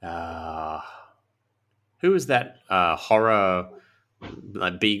 Who was that horror,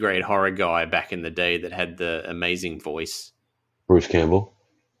 like B-grade horror guy back in the day that had the amazing voice? Bruce Campbell?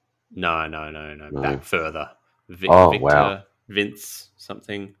 No. Back further. Wow. Vince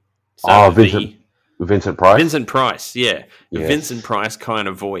something. Vincent Price? Vincent Price, yeah. Yes. Vincent Price kind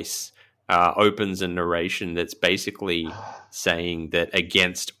of voice opens a narration that's basically saying that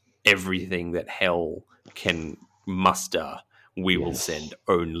against everything that hell can muster, we will send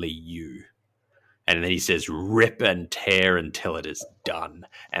only you. And then he says, rip and tear until it is done.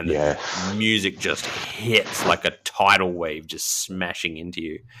 And the music just hits like a tidal wave, just smashing into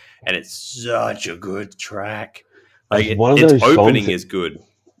you. And it's such a good track. Like its opening is good,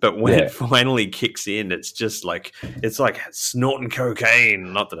 but when it finally kicks in, it's just like snorting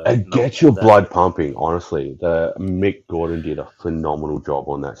cocaine. It gets your blood pumping. Honestly, Mick Gordon did a phenomenal job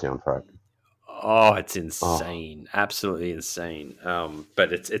on that soundtrack. Oh, it's insane! Absolutely insane.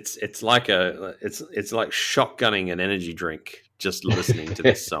 But it's like shotgunning an energy drink just listening to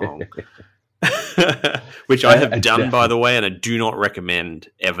this song, which I have done, by the way, and I do not recommend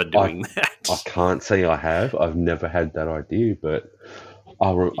ever doing that. I can't say I have. I've never had that idea, but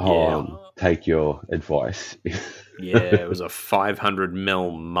I'll take your advice. Yeah, it was a 500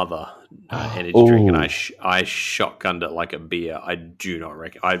 ml mother energy drink, and I shotgunned it like a beer. I do not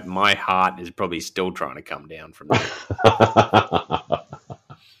recommend. My heart is probably still trying to come down from that.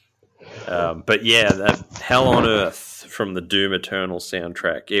 But yeah, that Hell on Earth from the Doom Eternal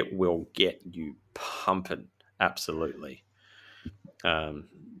soundtrack, it will get you pumping. Absolutely.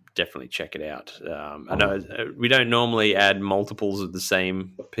 Definitely check it out. I know we don't normally add multiples of the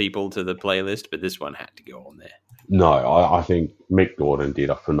same people to the playlist, but this one had to go on there. No, I think Mick Gordon did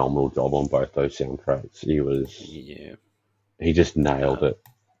a phenomenal job on both those soundtracks. He just nailed it.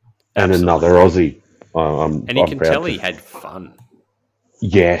 And absolutely. Another Aussie. And you can tell he had fun.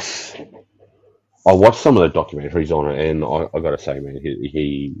 Yes. I watched some of the documentaries on it, and I got to say, man,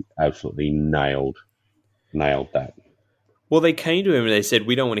 he absolutely nailed that. Well, they came to him and they said,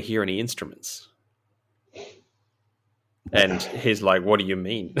 we don't want to hear any instruments. And he's like, what do you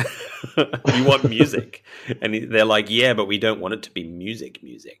mean? You want music? And they're like, yeah, but we don't want it to be music.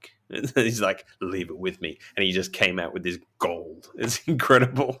 And he's like, leave it with me. And he just came out with this gold. It's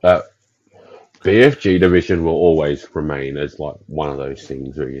incredible. BFG Division will always remain as like one of those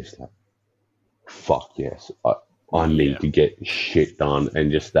things where you're just like, fuck yes, I need to get shit done.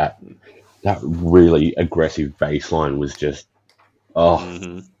 And just that really aggressive bass line was just,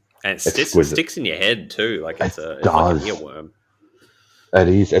 and it sticks in your head too, like it's like an earworm. It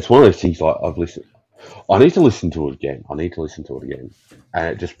is. It's one of those things like I've listened. I need to listen to it again. And it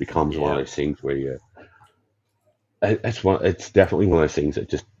just becomes one of those things where it's definitely one of those things that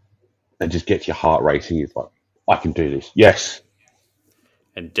just gets your heart racing. It's like, I can do this. Yes.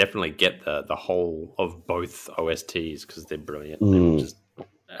 And definitely get the whole of both OSTs because they're brilliant. They're just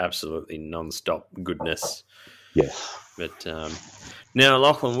absolutely non-stop goodness. Yes. But now,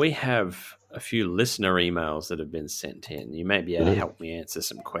 Lachlan, we have a few listener emails that have been sent in. You may be able to help me answer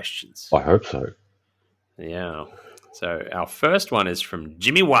some questions. I hope so. Yeah. So our first one is from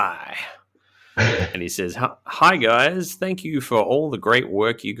Jimmy Y. And he says, "Hi guys, thank you for all the great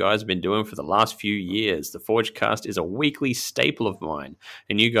work you guys have been doing for the last few years. The Forgecast is a weekly staple of mine,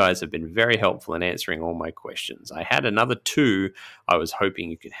 and you guys have been very helpful in answering all my questions. I had another two I was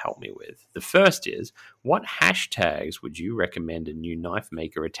hoping you could help me with. The first is, what hashtags would you recommend a new knife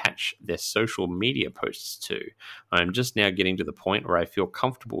maker attach their social media posts to? I am just now getting to the point where I feel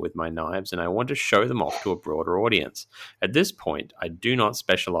comfortable with my knives and I want to show them off to a broader audience. At this point, I do not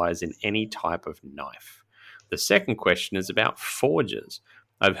specialize in any type of knife." The second question is about forges.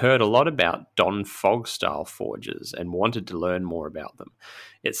 I've heard a lot about Don Fogg style forges and wanted to learn more about them.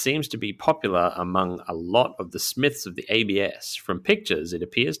 It seems to be popular among a lot of the smiths of the ABS. From pictures, it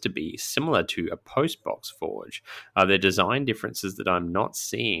appears to be similar to a postbox forge. Are there design differences that I'm not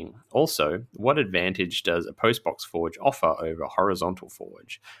seeing? Also, what advantage does a postbox forge offer over a horizontal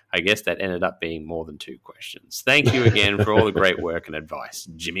forge? I guess that ended up being more than two questions. Thank you again for all the great work and advice.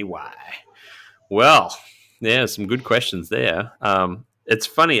 Jimmy Y. Well, yeah, some good questions there. It's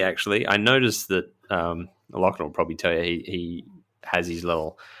funny, actually. I noticed that Lachlan will probably tell you he has his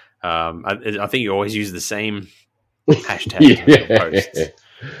little. I think you always use the same hashtag in your posts.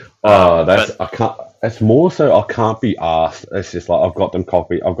 I can't. It's more so I can't be asked. It's just like I've got them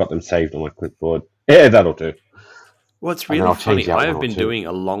copied. I've got them saved on my clipboard. Yeah, that'll do. Well, it's really funny. I have been doing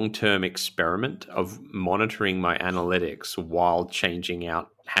a long-term experiment of monitoring my analytics while changing out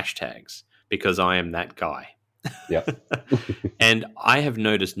hashtags because I am that guy. Yeah. And I have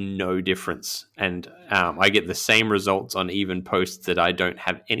noticed no difference. And I get the same results on even posts that I don't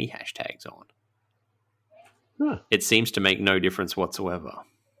have any hashtags on. Huh. It seems to make no difference whatsoever.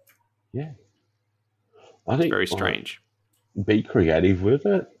 Yeah. I think it's very strange. Be creative with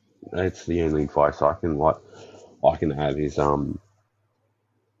it. That's the only advice I can add is I'll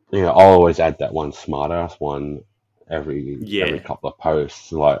always add that one smartass one every couple of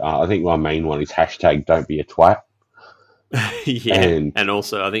posts. Like I think my main one is hashtag don't be a twat. Yeah, and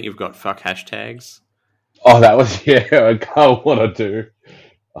also I think you've got fuck hashtags. Oh, that was I can't want to do.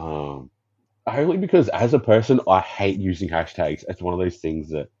 Only because as a person I hate using hashtags. It's one of those things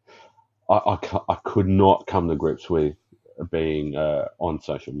that I could not come to grips with being on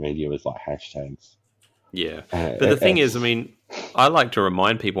social media with like hashtags. Yeah, but the thing is, I mean, I like to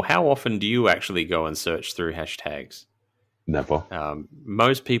remind people, how often do you actually go and search through hashtags? Never.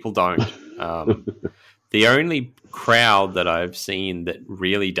 Most people don't. The only crowd that I've seen that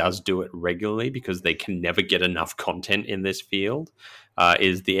really does do it regularly because they can never get enough content in this field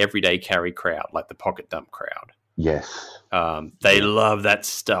is the everyday carry crowd, like the pocket dump crowd. Yes. They love that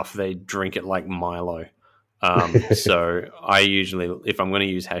stuff. They drink it like Milo. So I usually, if I'm going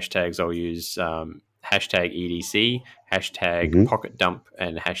to use hashtags, I'll use hashtag EDC, hashtag pocket dump,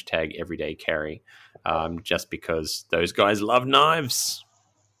 and hashtag everyday carry, just because those guys love knives.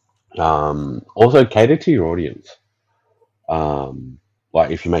 Also cater to your audience.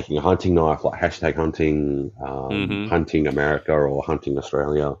 Like if you're making a hunting knife, like hashtag hunting, hunting America or hunting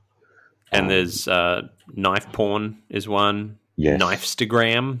Australia. And there's knife porn is one. Yes.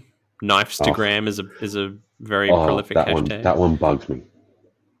 Knifestagram. Knifestagram is a very prolific hashtag. That one bugs me.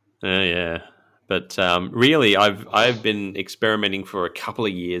 Yeah. But really, I've been experimenting for a couple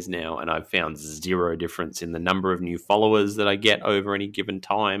of years now, and I've found zero difference in the number of new followers that I get over any given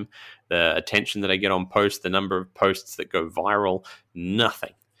time, the attention that I get on posts, the number of posts that go viral,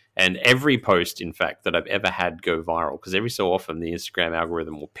 nothing. And every post, in fact, that I've ever had go viral, because every so often the Instagram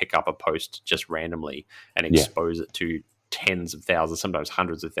algorithm will pick up a post just randomly and expose it to tens of thousands, sometimes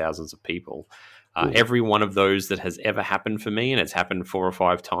hundreds of thousands of people. Every one of those that has ever happened for me, and it's happened 4 or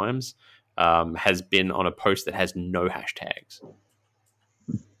 5 times, has been on a post that has no hashtags.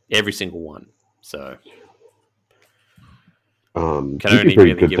 Every single one. So can only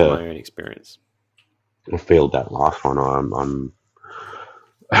really give my own experience. I failed that last one.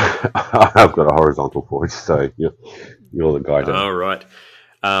 I've got a horizontal forge, so you're the guy. All right.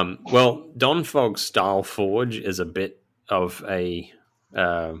 Well, Don Fogg style forge is a bit of he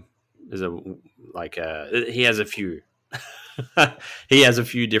has a few. He has a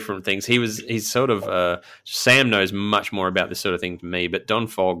few different things. He's sort of Sam knows much more about this sort of thing than me, but Don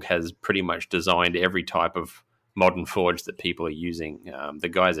Fogg has pretty much designed every type of modern forge that people are using. The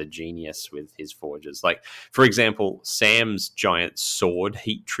guy's a genius with his forges. Like, for example, Sam's giant sword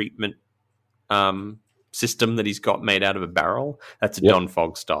heat treatment system that he's got made out of a barrel, that's a Don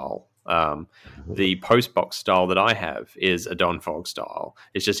Fogg style. The postbox style that I have is a Don Fogg style.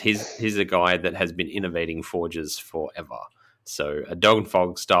 It's just he's a guy that has been innovating forges forever. So a Don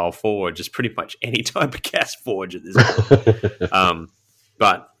Fogg style forge is pretty much any type of cast forge at this point.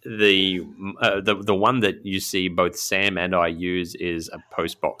 But the one that you see both Sam and I use is a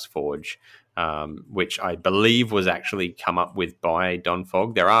postbox forge. which I believe was actually come up with by Don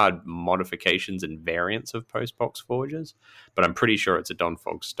Fogg. There are modifications and variants of postbox forges, but I'm pretty sure it's a Don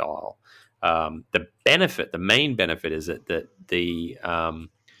Fogg style. The main benefit is that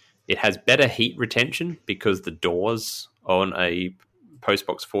it has better heat retention because the doors on a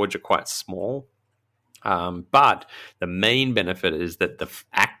postbox forge are quite small. But the main benefit is that the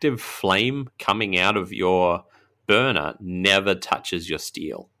active flame coming out of your burner never touches your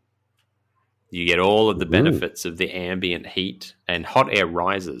steel. You get all of the benefits of the ambient heat, and hot air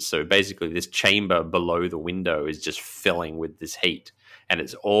rises. So basically this chamber below the window is just filling with this heat, and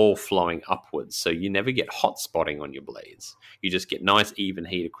it's all flowing upwards. So you never get hot spotting on your blades. You just get nice even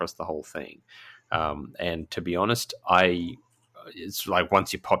heat across the whole thing. And to be honest, it's like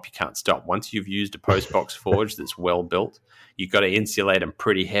once you pop, you can't stop. Once you've used a postbox forge that's well built, you've got to insulate them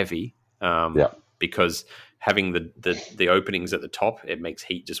pretty heavy because having the openings at the top, it makes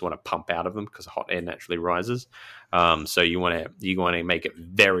heat just want to pump out of them because hot air naturally rises. So you want to make it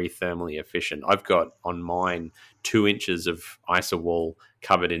very thermally efficient. I've got on mine 2 inches of isowool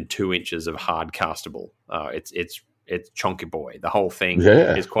covered in 2 inches of hard castable. It's chunky boy. The whole thing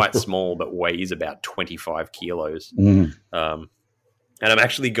is quite small, but weighs about 25 kilos. And I'm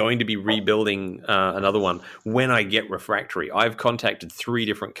actually going to be rebuilding another one when I get refractory. I've contacted 3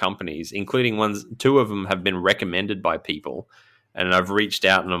 different companies, including ones. 2 of them have been recommended by people, and I've reached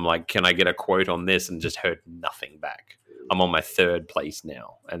out and I'm like, "Can I get a quote on this?" And just heard nothing back. I'm on my 3rd place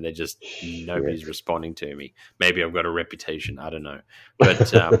now, and they're just nobody's responding to me. Maybe I've got a reputation. I don't know,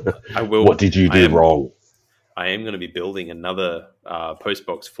 but I will. What did you do wrong? I am going to be building another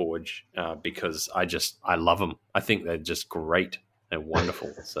postbox forge because I love them. I think they're just great. They're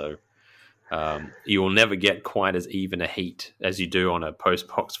wonderful. So you will never get quite as even a heat as you do on a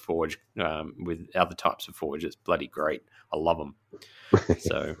postbox forge with other types of forge. It's bloody great. I love them.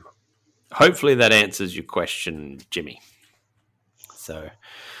 So hopefully that answers your question, Jimmy. So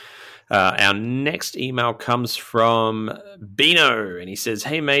our next email comes from Bino, and he says,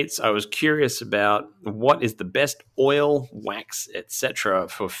 "Hey mates, I was curious about what is the best oil, wax, etc.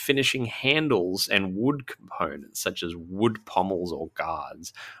 for finishing handles and wood components such as wood pommels or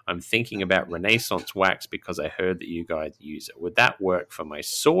guards. I'm thinking about Renaissance wax because I heard that you guys use it. Would that work for my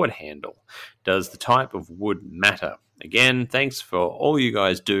sword handle? Does the type of wood matter? Again, thanks for all you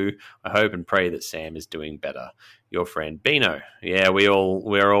guys do. I hope and pray that Sam is doing better. Your friend Bino." Yeah, we're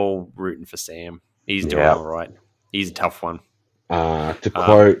all rooting for Sam. He's doing all right. He's a tough one. To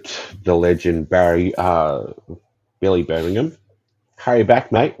quote the legend Billy Birmingham, "Hurry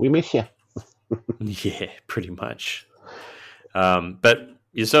back, mate. We miss you." Yeah, pretty much. But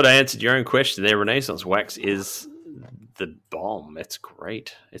you sort of answered your own question there. Renaissance wax is the bomb. It's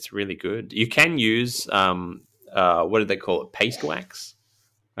great. It's really good. You can use what do they call it? Paste wax,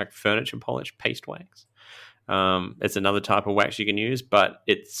 like furniture polish paste wax. It's another type of wax you can use, but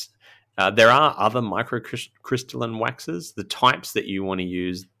it's there are other microcrystalline waxes. The types that you want to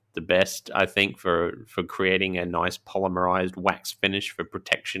use the best, I think, for creating a nice polymerized wax finish for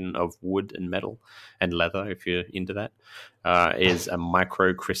protection of wood and metal and leather, if you're into that, is a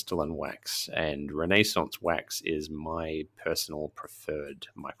microcrystalline wax. And Renaissance wax is my personal preferred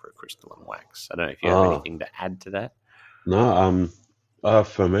microcrystalline wax. I don't know if you have anything to add to that. No,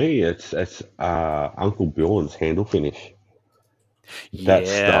 for me, it's Uncle Bjorn's handle finish. That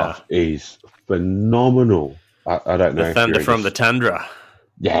stuff is phenomenal. I don't know. The thunder from the tundra.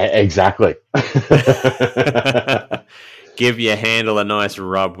 Yeah, exactly. Give your handle a nice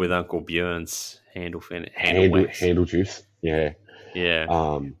rub with Uncle Bjorn's handle juice. Yeah.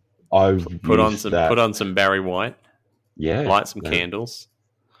 I've put on some Barry White. Yeah. Light some candles.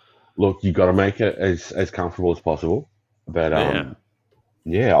 Look, you got to make it as comfortable as possible. But I've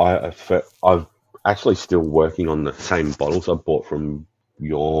actually still working on the same bottles I bought from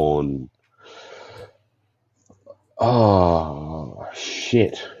Bjorn. Oh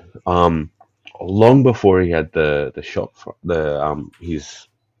shit! Long before he had the shop, his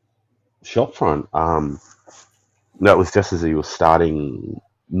shop front. That was just as he was starting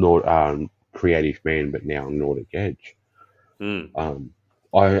Creative Man, but now Nordic Edge. I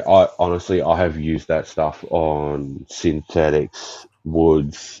honestly I have used that stuff on synthetics,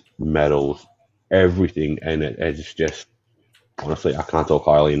 woods, metals, everything, and it's just honestly I can't talk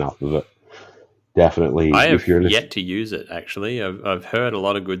highly enough of it. Definitely. I have yet to use it, actually. I've heard a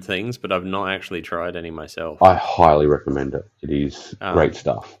lot of good things, but I've not actually tried any myself. I highly recommend it. It is great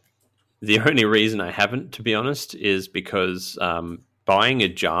stuff. The only reason I haven't, to be honest, is because buying a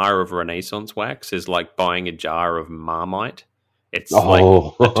jar of Renaissance wax is like buying a jar of Marmite. It's like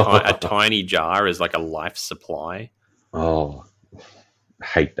a tiny jar is like a life supply. Oh,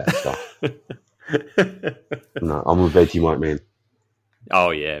 Hate that stuff. No, I'm a Vegemite man.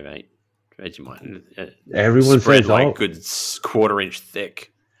 Oh yeah, mate. Vegemite. Everyone spread says, like good quarter-inch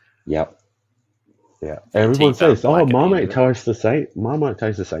thick. Yep. Yeah. Your Everyone teeth aren't says, "Oh, black at the end Marmite of it. tastes the same. Marmite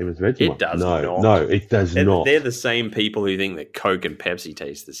tastes the same as It Vegemite." does No, not. no, it does not. They're the same people who think that Coke and Pepsi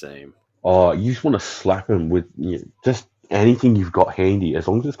taste the same. Oh, you just want to slap them with just anything you've got handy, as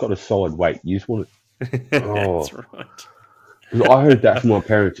long as it's got a solid weight. You just want to. Oh, That's right. 'cause I heard that from my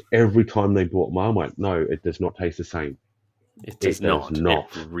parents every time they bought Marmite. No, it does not taste the same. It does not.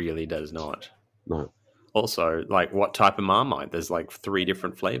 not. It really does not. No, Also, like, what type of Marmite? There's like 3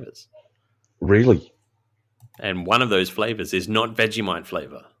 different flavors. really. And one of those flavors is not Vegemite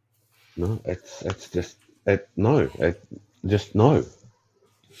flavor. No, it's just no, just no.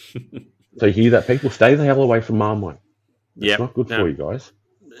 So you hear that, people? Stay the hell away from Marmite. It's not good for you guys.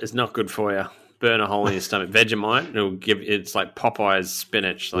 It's not good for you. Burn a hole in your stomach. Vegemite, it's like Popeye's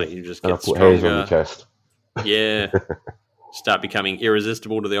spinach. Like you just get put hairs on your stronger. chest. Yeah. Start becoming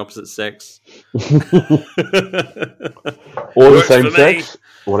irresistible to the opposite sex. Or the same sex.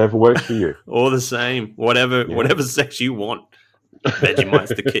 Whatever works for you. Or the same. Whatever sex you want. Vegemite's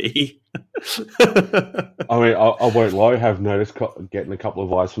the key. I mean, I won't lie. I have noticed getting a couple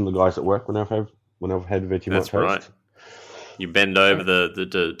of eyes from the guys at work when I've had Vegemite That's toast. right. You bend over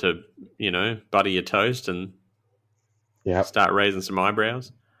to butter your toast and start raising some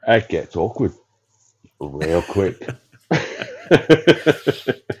eyebrows. It gets awkward real quick.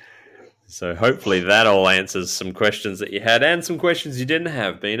 So hopefully that all answers some questions that you had and some questions you didn't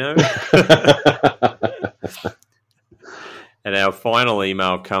have, Bino. And our final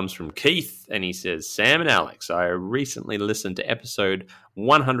email comes from Keith, and he says, Sam and Alex, I recently listened to episode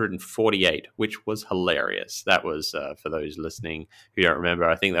 148, which was hilarious. That was, for those listening who don't remember,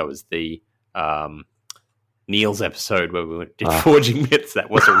 I think that was the Neil's episode where we did Forging Myths. That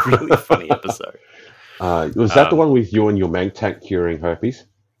was a really funny episode. Was that the one with you and your Mank tank curing herpes?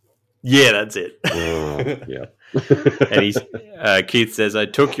 Yeah, that's it. Yeah. And Keith says, I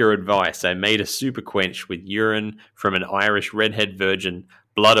took your advice. I made a super quench with urine from an Irish redhead virgin,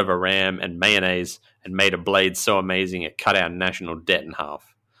 blood of a ram, and mayonnaise, and made a blade so amazing it cut our national debt in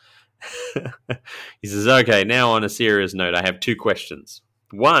half. He says, okay, now on a serious note, I have 2 questions.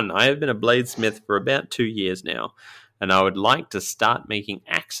 1, I have been a bladesmith for about 2 years now, and I would like to start making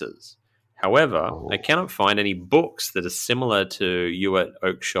axes. However, I cannot find any books that are similar to you at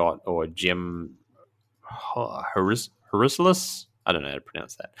Oakshot or Jim Horislus. I don't know how to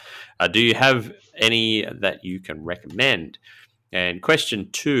pronounce that. Do you have any that you can recommend? And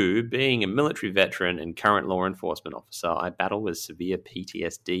question 2, being a military veteran and current law enforcement officer, I battle with severe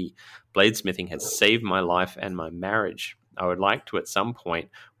PTSD. Bladesmithing has saved my life and my marriage. I would like to, at some point,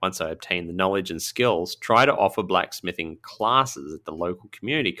 once I obtain the knowledge and skills, try to offer blacksmithing classes at the local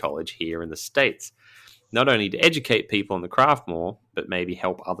community college here in the States. Not only to educate people in the craft more, but maybe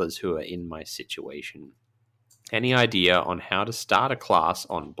help others who are in my situation. Any idea on how to start a class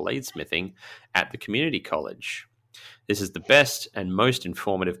on bladesmithing at the community college? This is the best and most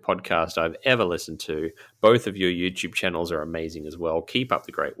informative podcast I've ever listened to. Both of your YouTube channels are amazing as well. Keep up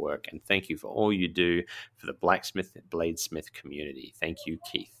the great work, and thank you for all you do for the blacksmith and bladesmith community. Thank you,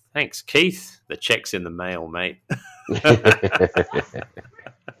 Keith. Thanks, Keith. The check's in the mail, mate.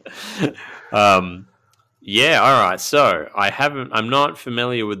 Yeah, all right. So I'm not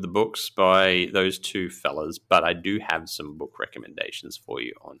familiar with the books by those 2 fellas, but I do have some book recommendations for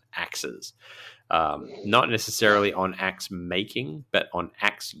you on axes. Not necessarily on axe making, but on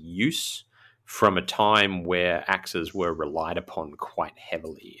axe use from a time where axes were relied upon quite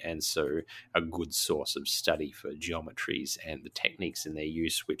heavily, and so a good source of study for geometries and the techniques in their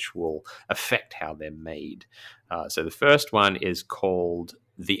use, which will affect how they're made. So the first one is called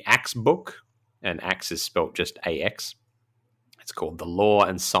The Axe Book, and axe is spelt just AX. It's called The Law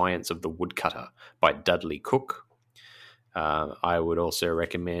and Science of the Woodcutter by Dudley Cook. I would also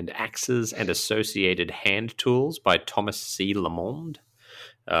recommend Axes and Associated Hand Tools by Thomas C. Lamond.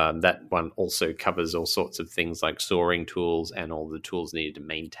 That one also covers all sorts of things like sawing tools and all the tools needed to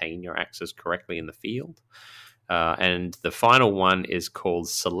maintain your axes correctly in the field. And the final one is called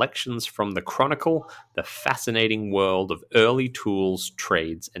Selections from the Chronicle, The Fascinating World of Early Tools,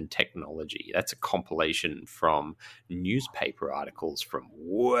 Trades, and Technology. That's a compilation from newspaper articles from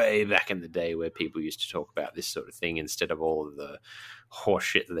way back in the day where people used to talk about this sort of thing instead of all of the horse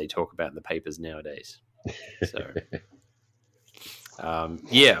shit that they talk about in the papers nowadays. So,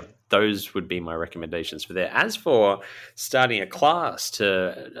 yeah, those would be my recommendations for there. As for starting a class,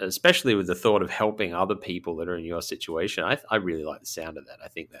 especially with the thought of helping other people that are in your situation, I really like the sound of that. I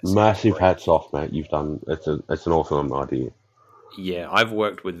think that's massive great. Hats off, mate. You've done it's an awesome idea. Yeah, I've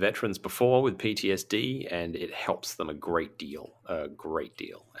worked with veterans before with PTSD, and it helps them a great deal. A great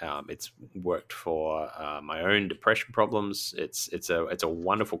deal. It's worked for my own depression problems. It's a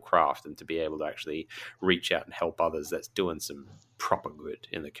wonderful craft, and to be able to actually reach out and help others, that's doing some proper good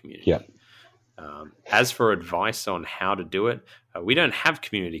in the Yeah. community. As for advice on how to do it, we don't have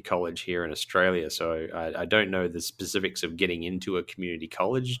community college here in Australia, so I don't know the specifics of getting into a community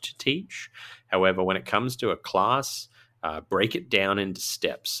college to teach. However, when it comes to a class, break it down into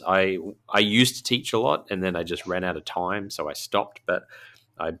steps. I used to teach a lot, and then I just ran out of time, so I stopped. But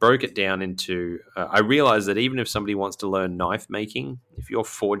I broke it down into. I realized that even if somebody wants to learn knife making, if you're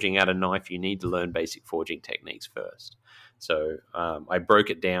forging out a knife, you need to learn basic forging techniques first. So I broke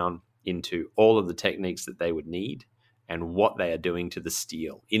it down into all of the techniques that they would need and what they are doing to the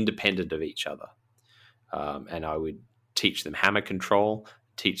steel, independent of each other. And I would teach them hammer control,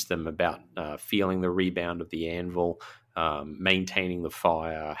 teach them about feeling the rebound of the anvil, maintaining the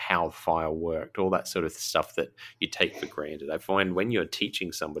fire, how the fire worked, all that sort of stuff that you take for granted. I find when you're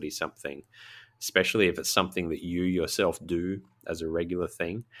teaching somebody something, especially if it's something that you yourself do as a regular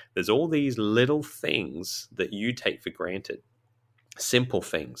thing, there's all these little things that you take for granted. Simple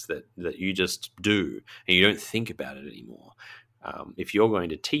things that you just do and you don't think about it anymore. If you're going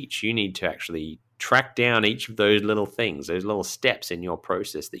to teach, you need to actually track down each of those little things, those little steps in your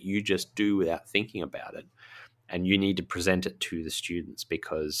process that you just do without thinking about it. And you need to present it to the students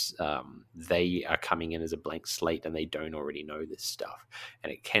because they are coming in as a blank slate and they don't already know this stuff.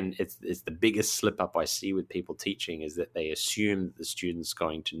 And it's the biggest slip up I see with people teaching is that they assume that the student's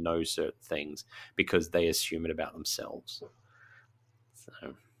going to know certain things because they assume it about themselves.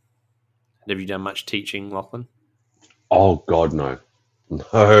 So, have you done much teaching, Lachlan? Oh God, no,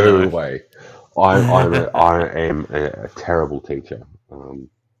 no way. I am a terrible teacher.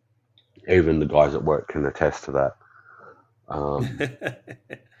 Even the guys at work can attest to that.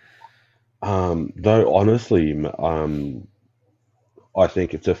 Though honestly, I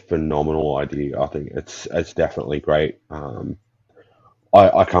think it's a phenomenal idea. I think it's definitely great.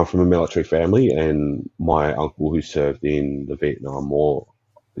 I come from a military family, and my uncle who served in the Vietnam War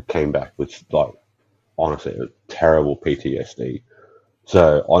came back with like honestly a terrible PTSD.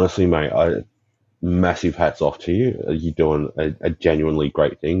 So honestly, mate, massive hats off to you. You're doing a genuinely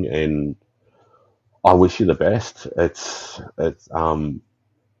great thing, and I wish you the best. It's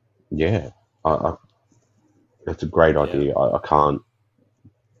yeah, I, it's a great Yeah, idea. I can't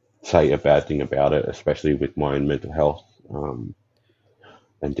say a bad thing about it, especially with my own mental health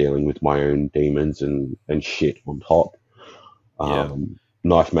and dealing with my own demons and shit on top. yeah,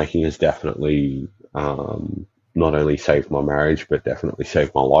 Knife making has definitely not only saved my marriage, but definitely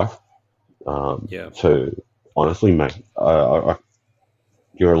saved my life. yeah. So honestly, mate,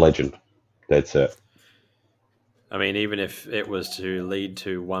 you're a legend. That's it. I mean, even if it was to lead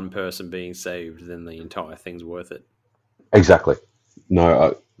to one person being saved, then the entire thing's worth it. Exactly. No,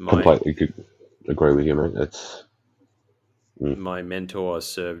 I My completely agree with you, mate. my mentor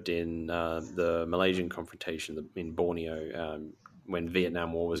served in the Malaysian confrontation in Borneo when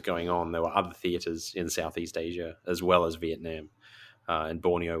Vietnam War was going on. There were other theaters in Southeast Asia as well as Vietnam, and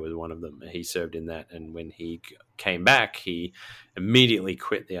Borneo was one of them. He served in that, and when he came back, he immediately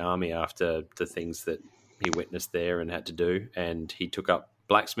quit the army after the things that he witnessed there and had to do, and he took up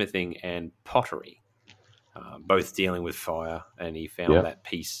blacksmithing and pottery, both dealing with fire, and he found Yeah. that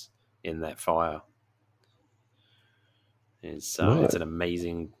peace in that fire. It's No, an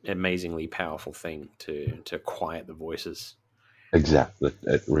amazingly powerful thing to quiet the voices. exactly.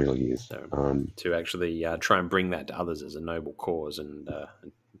 It really is. So to actually try and bring that to others is a noble cause, and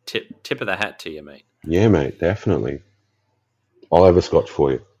tip of the hat to you, mate. Yeah, mate, definitely. I'll have a scotch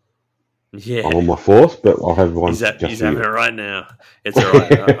for you. I'm Yeah, on my fourth, but I'll have one just he's for having you. it right now. It's all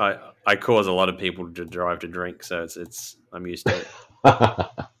right. I cause a lot of people to drive to drink, so it's I'm used to it.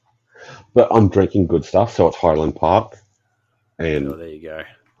 But I'm drinking good stuff, so it's Highland Park, Oh, and there you go.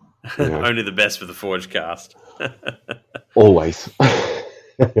 you know, Only the best for the Forge cast. always.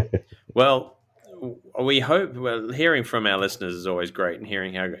 Well, we hope. Well, hearing from our listeners is always great, and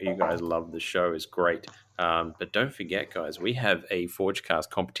hearing how you guys love the show is great. But don't forget, guys, we have a Forgecast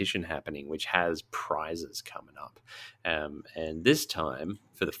competition happening, which has prizes coming up. And this time,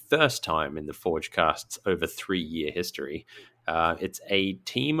 for the first time in the Forgecast's over 3-year history, it's a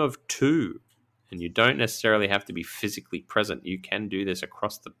team of 2. And you don't necessarily have to be physically present. You can do this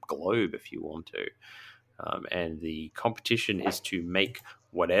across the globe if you want to. And the competition is to make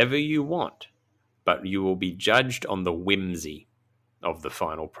whatever you want, but you will be judged on the whimsy of the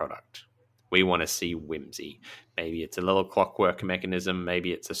final product. We want to see whimsy. Maybe it's a little clockwork mechanism.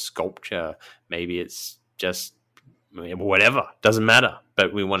 Maybe it's a sculpture. Maybe it's just whatever, doesn't matter.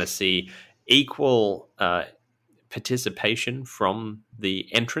 But we want to see equal participation from the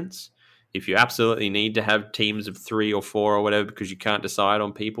entrants. If you absolutely need to have teams of 3 or 4 or whatever because you can't decide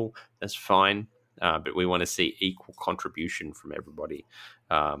on people, that's fine. But we want to see equal contribution from everybody.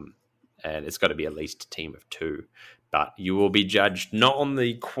 And it's got to be at least a team of 2. But you will be judged not on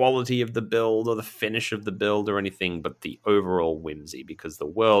the quality of the build or the finish of the build or anything, but the overall whimsy, because the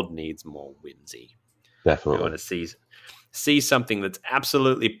world needs more whimsy. Definitely. We want to see something that's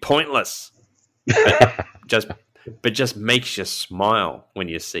absolutely pointless, but just makes you smile when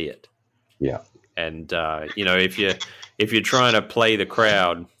you see it. Yeah. And if you're trying to play the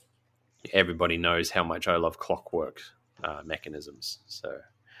crowd, everybody knows how much I love clockwork mechanisms. So,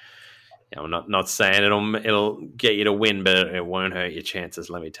 I'm not saying it'll get you to win, but it won't hurt your chances.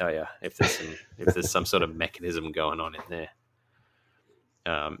 Let me tell you, if there's some sort of mechanism going on in there.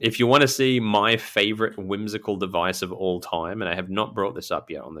 If you want to see my favorite whimsical device of all time, and I have not brought this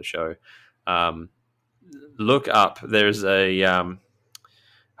up yet on the show, look up. There's a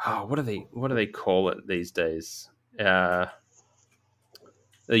what do they call it these days? A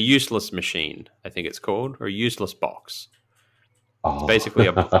useless machine, I think it's called, or a useless box. It's basically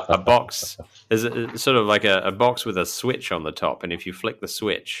a box. There's sort of like a box with a switch on the top, and if you flick the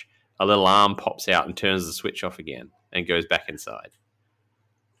switch, a little arm pops out and turns the switch off again and goes back inside.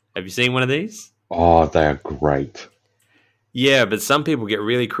 Have you seen one of these? Oh, they are great. Yeah, but some people get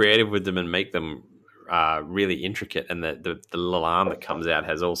really creative with them and make them really intricate, and the little arm that comes out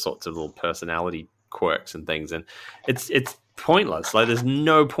has all sorts of little personality quirks and things, and it's pointless. Like, there's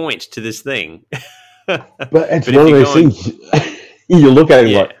no point to this thing. But it's one of those things. You look at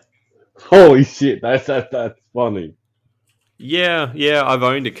it like, holy shit, that's funny. Yeah, I've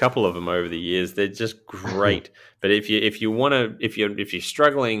owned a couple of them over the years. They're just great. But if you're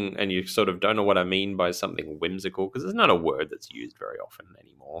struggling and you sort of don't know what I mean by something whimsical, because it's not a word that's used very often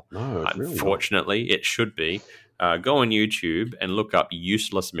anymore. No, it's really unfortunately, it should be. Go on YouTube and look up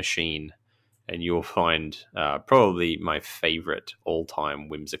 "useless machine," and you'll find probably my favorite all-time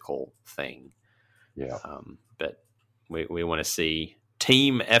whimsical thing. Yeah. But we want to see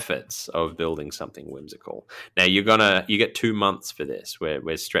team efforts of building something whimsical. Now you get 2 months for this.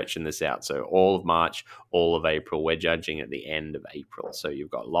 We're stretching this out. So all of March, all of April, we're judging at the end of April. So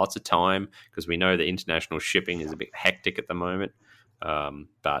you've got lots of time, because we know that international shipping is a bit hectic at the moment.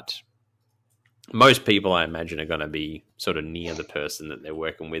 But most people, I imagine, are going to be sort of near the person that they're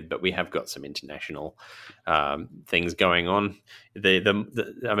working with, but we have got some international things going on.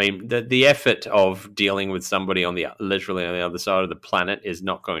 The effort of dealing with somebody literally on the other side of the planet is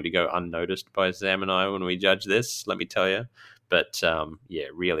not going to go unnoticed by Sam and I when we judge this, let me tell you. But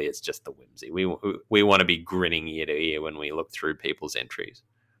really, it's just the whimsy. We want to be grinning ear to ear when we look through people's entries.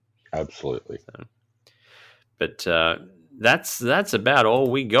 Absolutely. That's about all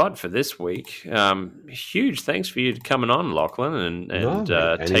we got for this week. Huge thanks for you coming on, Lachlan, and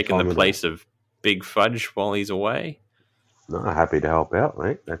taking the place of Big Fudge while he's away. No, happy to help out,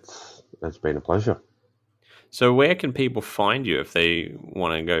 mate. That's been a pleasure. So where can people find you if they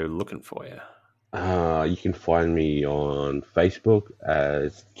want to go looking for you? You can find me on Facebook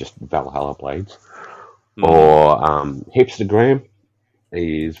as just Valhalla Blades, or Hipstagram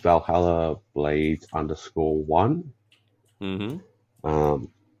is Valhalla Blades _1. Mm-hmm.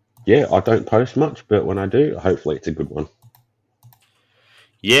 I don't post much, but when I do, hopefully it's a good one.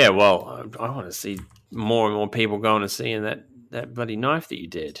 Yeah, well, I want to see more and more people going and seeing that bloody knife that you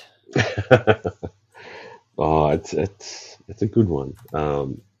did. It's a good one.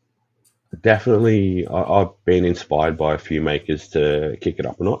 Definitely, I've been inspired by a few makers to kick it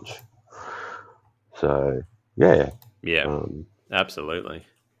up a notch. So yeah, absolutely.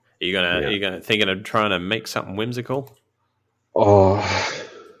 Are you gonna thinking of trying to make something whimsical? Oh,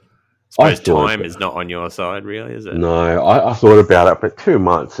 I suppose time is not on your side, really, is it? No, I thought about it, but 2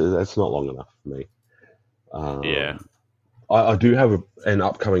 months, that's not long enough for me. I do have an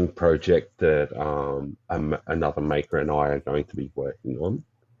upcoming project that another maker and I are going to be working on.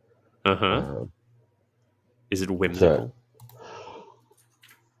 Is it whimsical?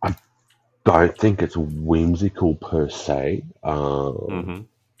 I don't think it's whimsical per se.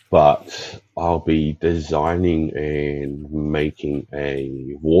 But I'll be designing and making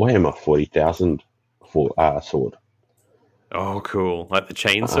a Warhammer 40,000 sword. Oh, cool! Like the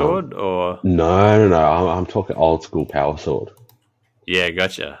chain sword, or no. I'm talking old school power sword. Yeah,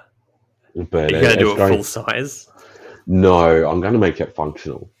 gotcha. But are you gonna do it full size? No, I'm going to make it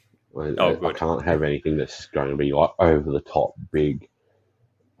functional. Good. I can't have anything that's going to be like over the top big.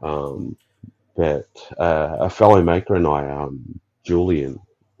 But a fellow maker and I, Julian.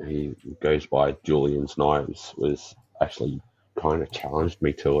 He goes by Julian's Knives, was actually kind of challenged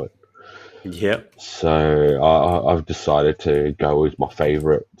me to it. Yep. So I've decided to go with my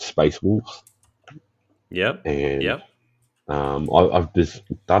favorite Space Wolves, Yep. and Yep. I've just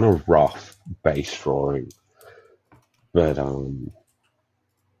done a rough base drawing, but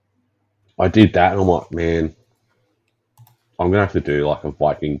I did that, and I'm like, man, I'm gonna have to do like a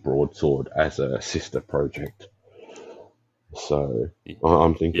Viking broadsword as a sister project. So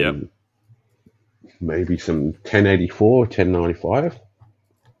I'm Yep. thinking maybe some 1084, 1095,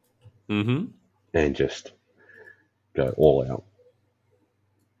 Mm-hmm. and just go all out.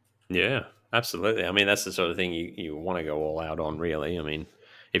 Yeah, absolutely. I mean, that's the sort of thing you want to go all out on, really. I mean,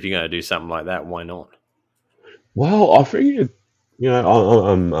 if you're going to do something like that, why not? Well, I figured,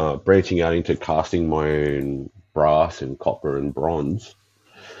 I'm branching out into casting my own brass and copper and bronze.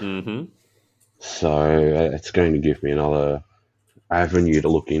 Mm-hmm. So it's going to give me another avenue to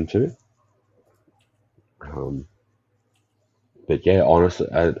look into. Um, but yeah, honestly,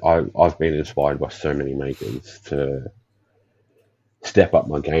 I've been inspired by so many makers to step up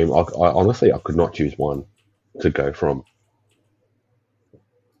my game. I honestly, I could not choose one to go from.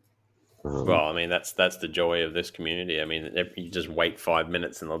 Um, Well, I mean, that's the joy of this community. I mean, if you just wait 5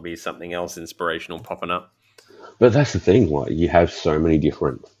 minutes and there'll be something else inspirational popping up. but that's the thing, like you have so many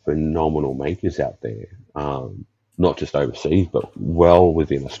different phenomenal makers out there, not just overseas, but well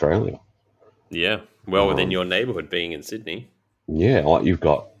within Australia. Yeah, well within Um, your neighborhood, being in Sydney. yeah, like you've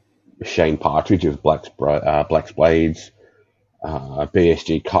got Shane Partridge of Black's Blades,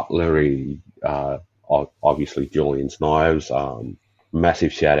 BSG Cutlery, obviously Julian's Knives.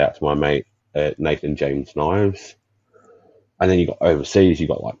 Massive shout out to my mate Nathan James Knives. And then you got overseas, you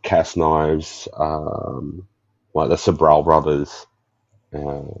got like Cass Knives, like the Sobral brothers,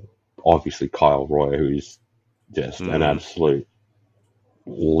 uh, obviously Kyle Roy, who's just an Mm, absolute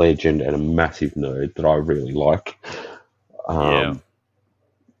legend and a massive nerd that I really like. yeah, Um,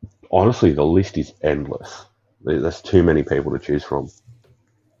 Honestly, the list is endless. There's too many people to choose from.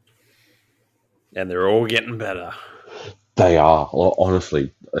 and they're all getting better. They are,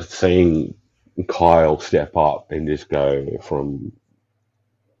 honestly, seeing Kyle step up and just go from,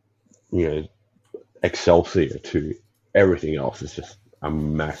 you know, Excelsior to everything else is just a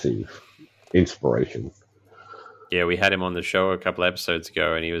massive inspiration. Yeah, we had him on the show a couple of episodes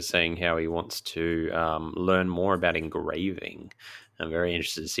ago, and he was saying how he wants to learn more about engraving. I'm very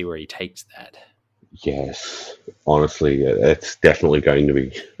interested to see where he takes that. Yes, honestly, it's definitely going to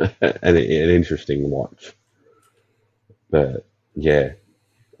be an interesting watch. But yeah,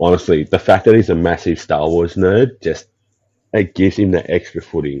 honestly, the fact that he's a massive Star Wars nerd just it gives him that extra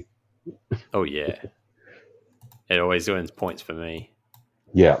footing. Oh yeah, it always wins points for me.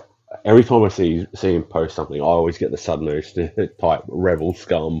 Yeah, every time I see him post something, I always get the sudden urge to type "Rebel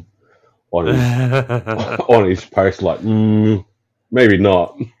Scum" on his on his post. Like, maybe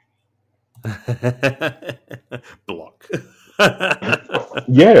not. Block.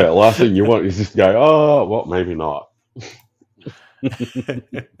 Yeah, last thing you want is just go, oh, well, maybe not.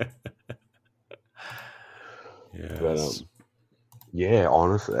 But Yes. yeah,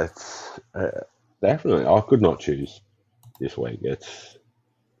 honestly, it's definitely I could not choose this week. It's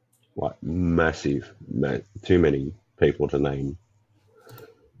like massive, too many people to name.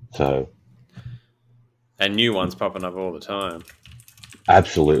 So And new ones popping up all the time.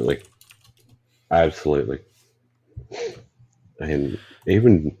 absolutely, absolutely, and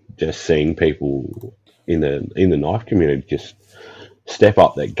even just seeing people in the knife community just step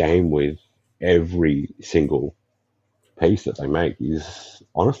up that game with every single piece that they make is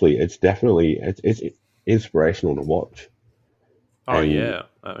honestly, it's definitely it's inspirational to watch. Oh And yeah.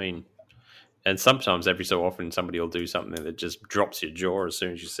 I mean, and sometimes every so often somebody will do something that just drops your jaw as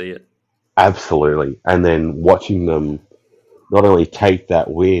soon as you see it. absolutely, and then watching them not only take that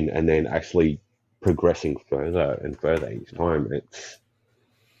win and then actually progressing further and further each time,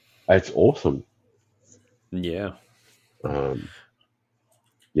 it's awesome. Yeah. Um,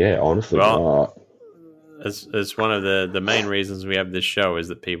 yeah, honestly, Well, as one of the main reasons we have this show is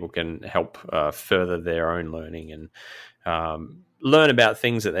that people can help further their own learning and learn about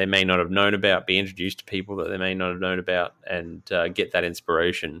things that they may not have known about, be introduced to people that they may not have known about, and get that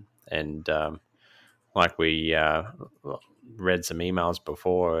inspiration. And like we read some emails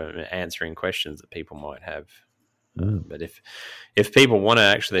before answering questions that people might have. mm, But if people want to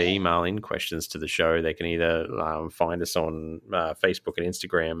actually email in questions to the show, they can either find us on Facebook and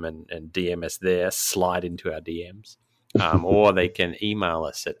Instagram and DM us there, slide into our DMs, or they can email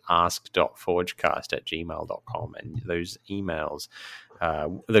us at ask.forgecast@gmail.com. And those emails,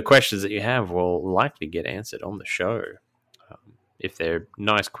 the questions that you have will likely get answered on the show. if they're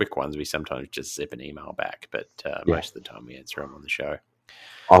nice, quick ones, we sometimes just zip an email back. But most of the time, we answer them on the show.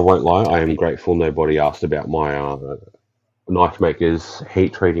 I won't lie. I am grateful nobody asked about my knife maker's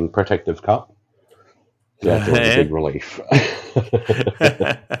heat treating protective cup. That's a big relief.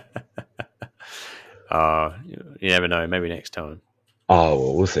 You never know. Maybe next time. Oh,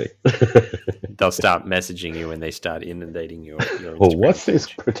 well, we'll see. They'll start messaging you when they start inundating your Instagram well, what's page. this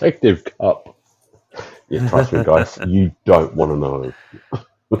protective cup? Yeah, trust me, guys. You don't want to know.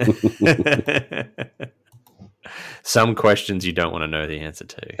 Some questions you don't want to know the answer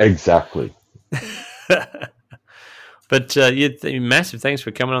to. Exactly. But massive thanks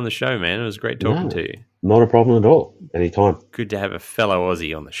for coming on the show, man. It was great talking to you. Not a problem at all. Anytime. Good to have a fellow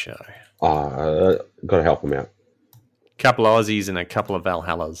Aussie on the show. Got to help him out. Couple of Aussies and a couple of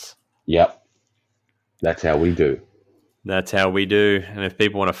Valhallas. Yep. That's how we do. That's how we do. And if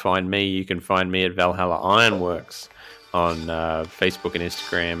people want to find me, you can find me at Valhalla Ironworks on Facebook and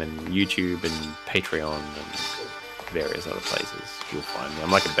Instagram and YouTube and Patreon and various other places. You'll find me.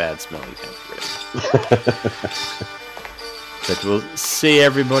 I'm like a bad smell. You can't get rid of me. But we'll see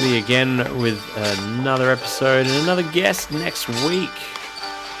everybody again with another episode and another guest next week.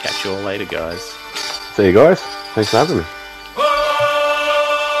 Catch you all later, guys. See you guys. Thanks for having me.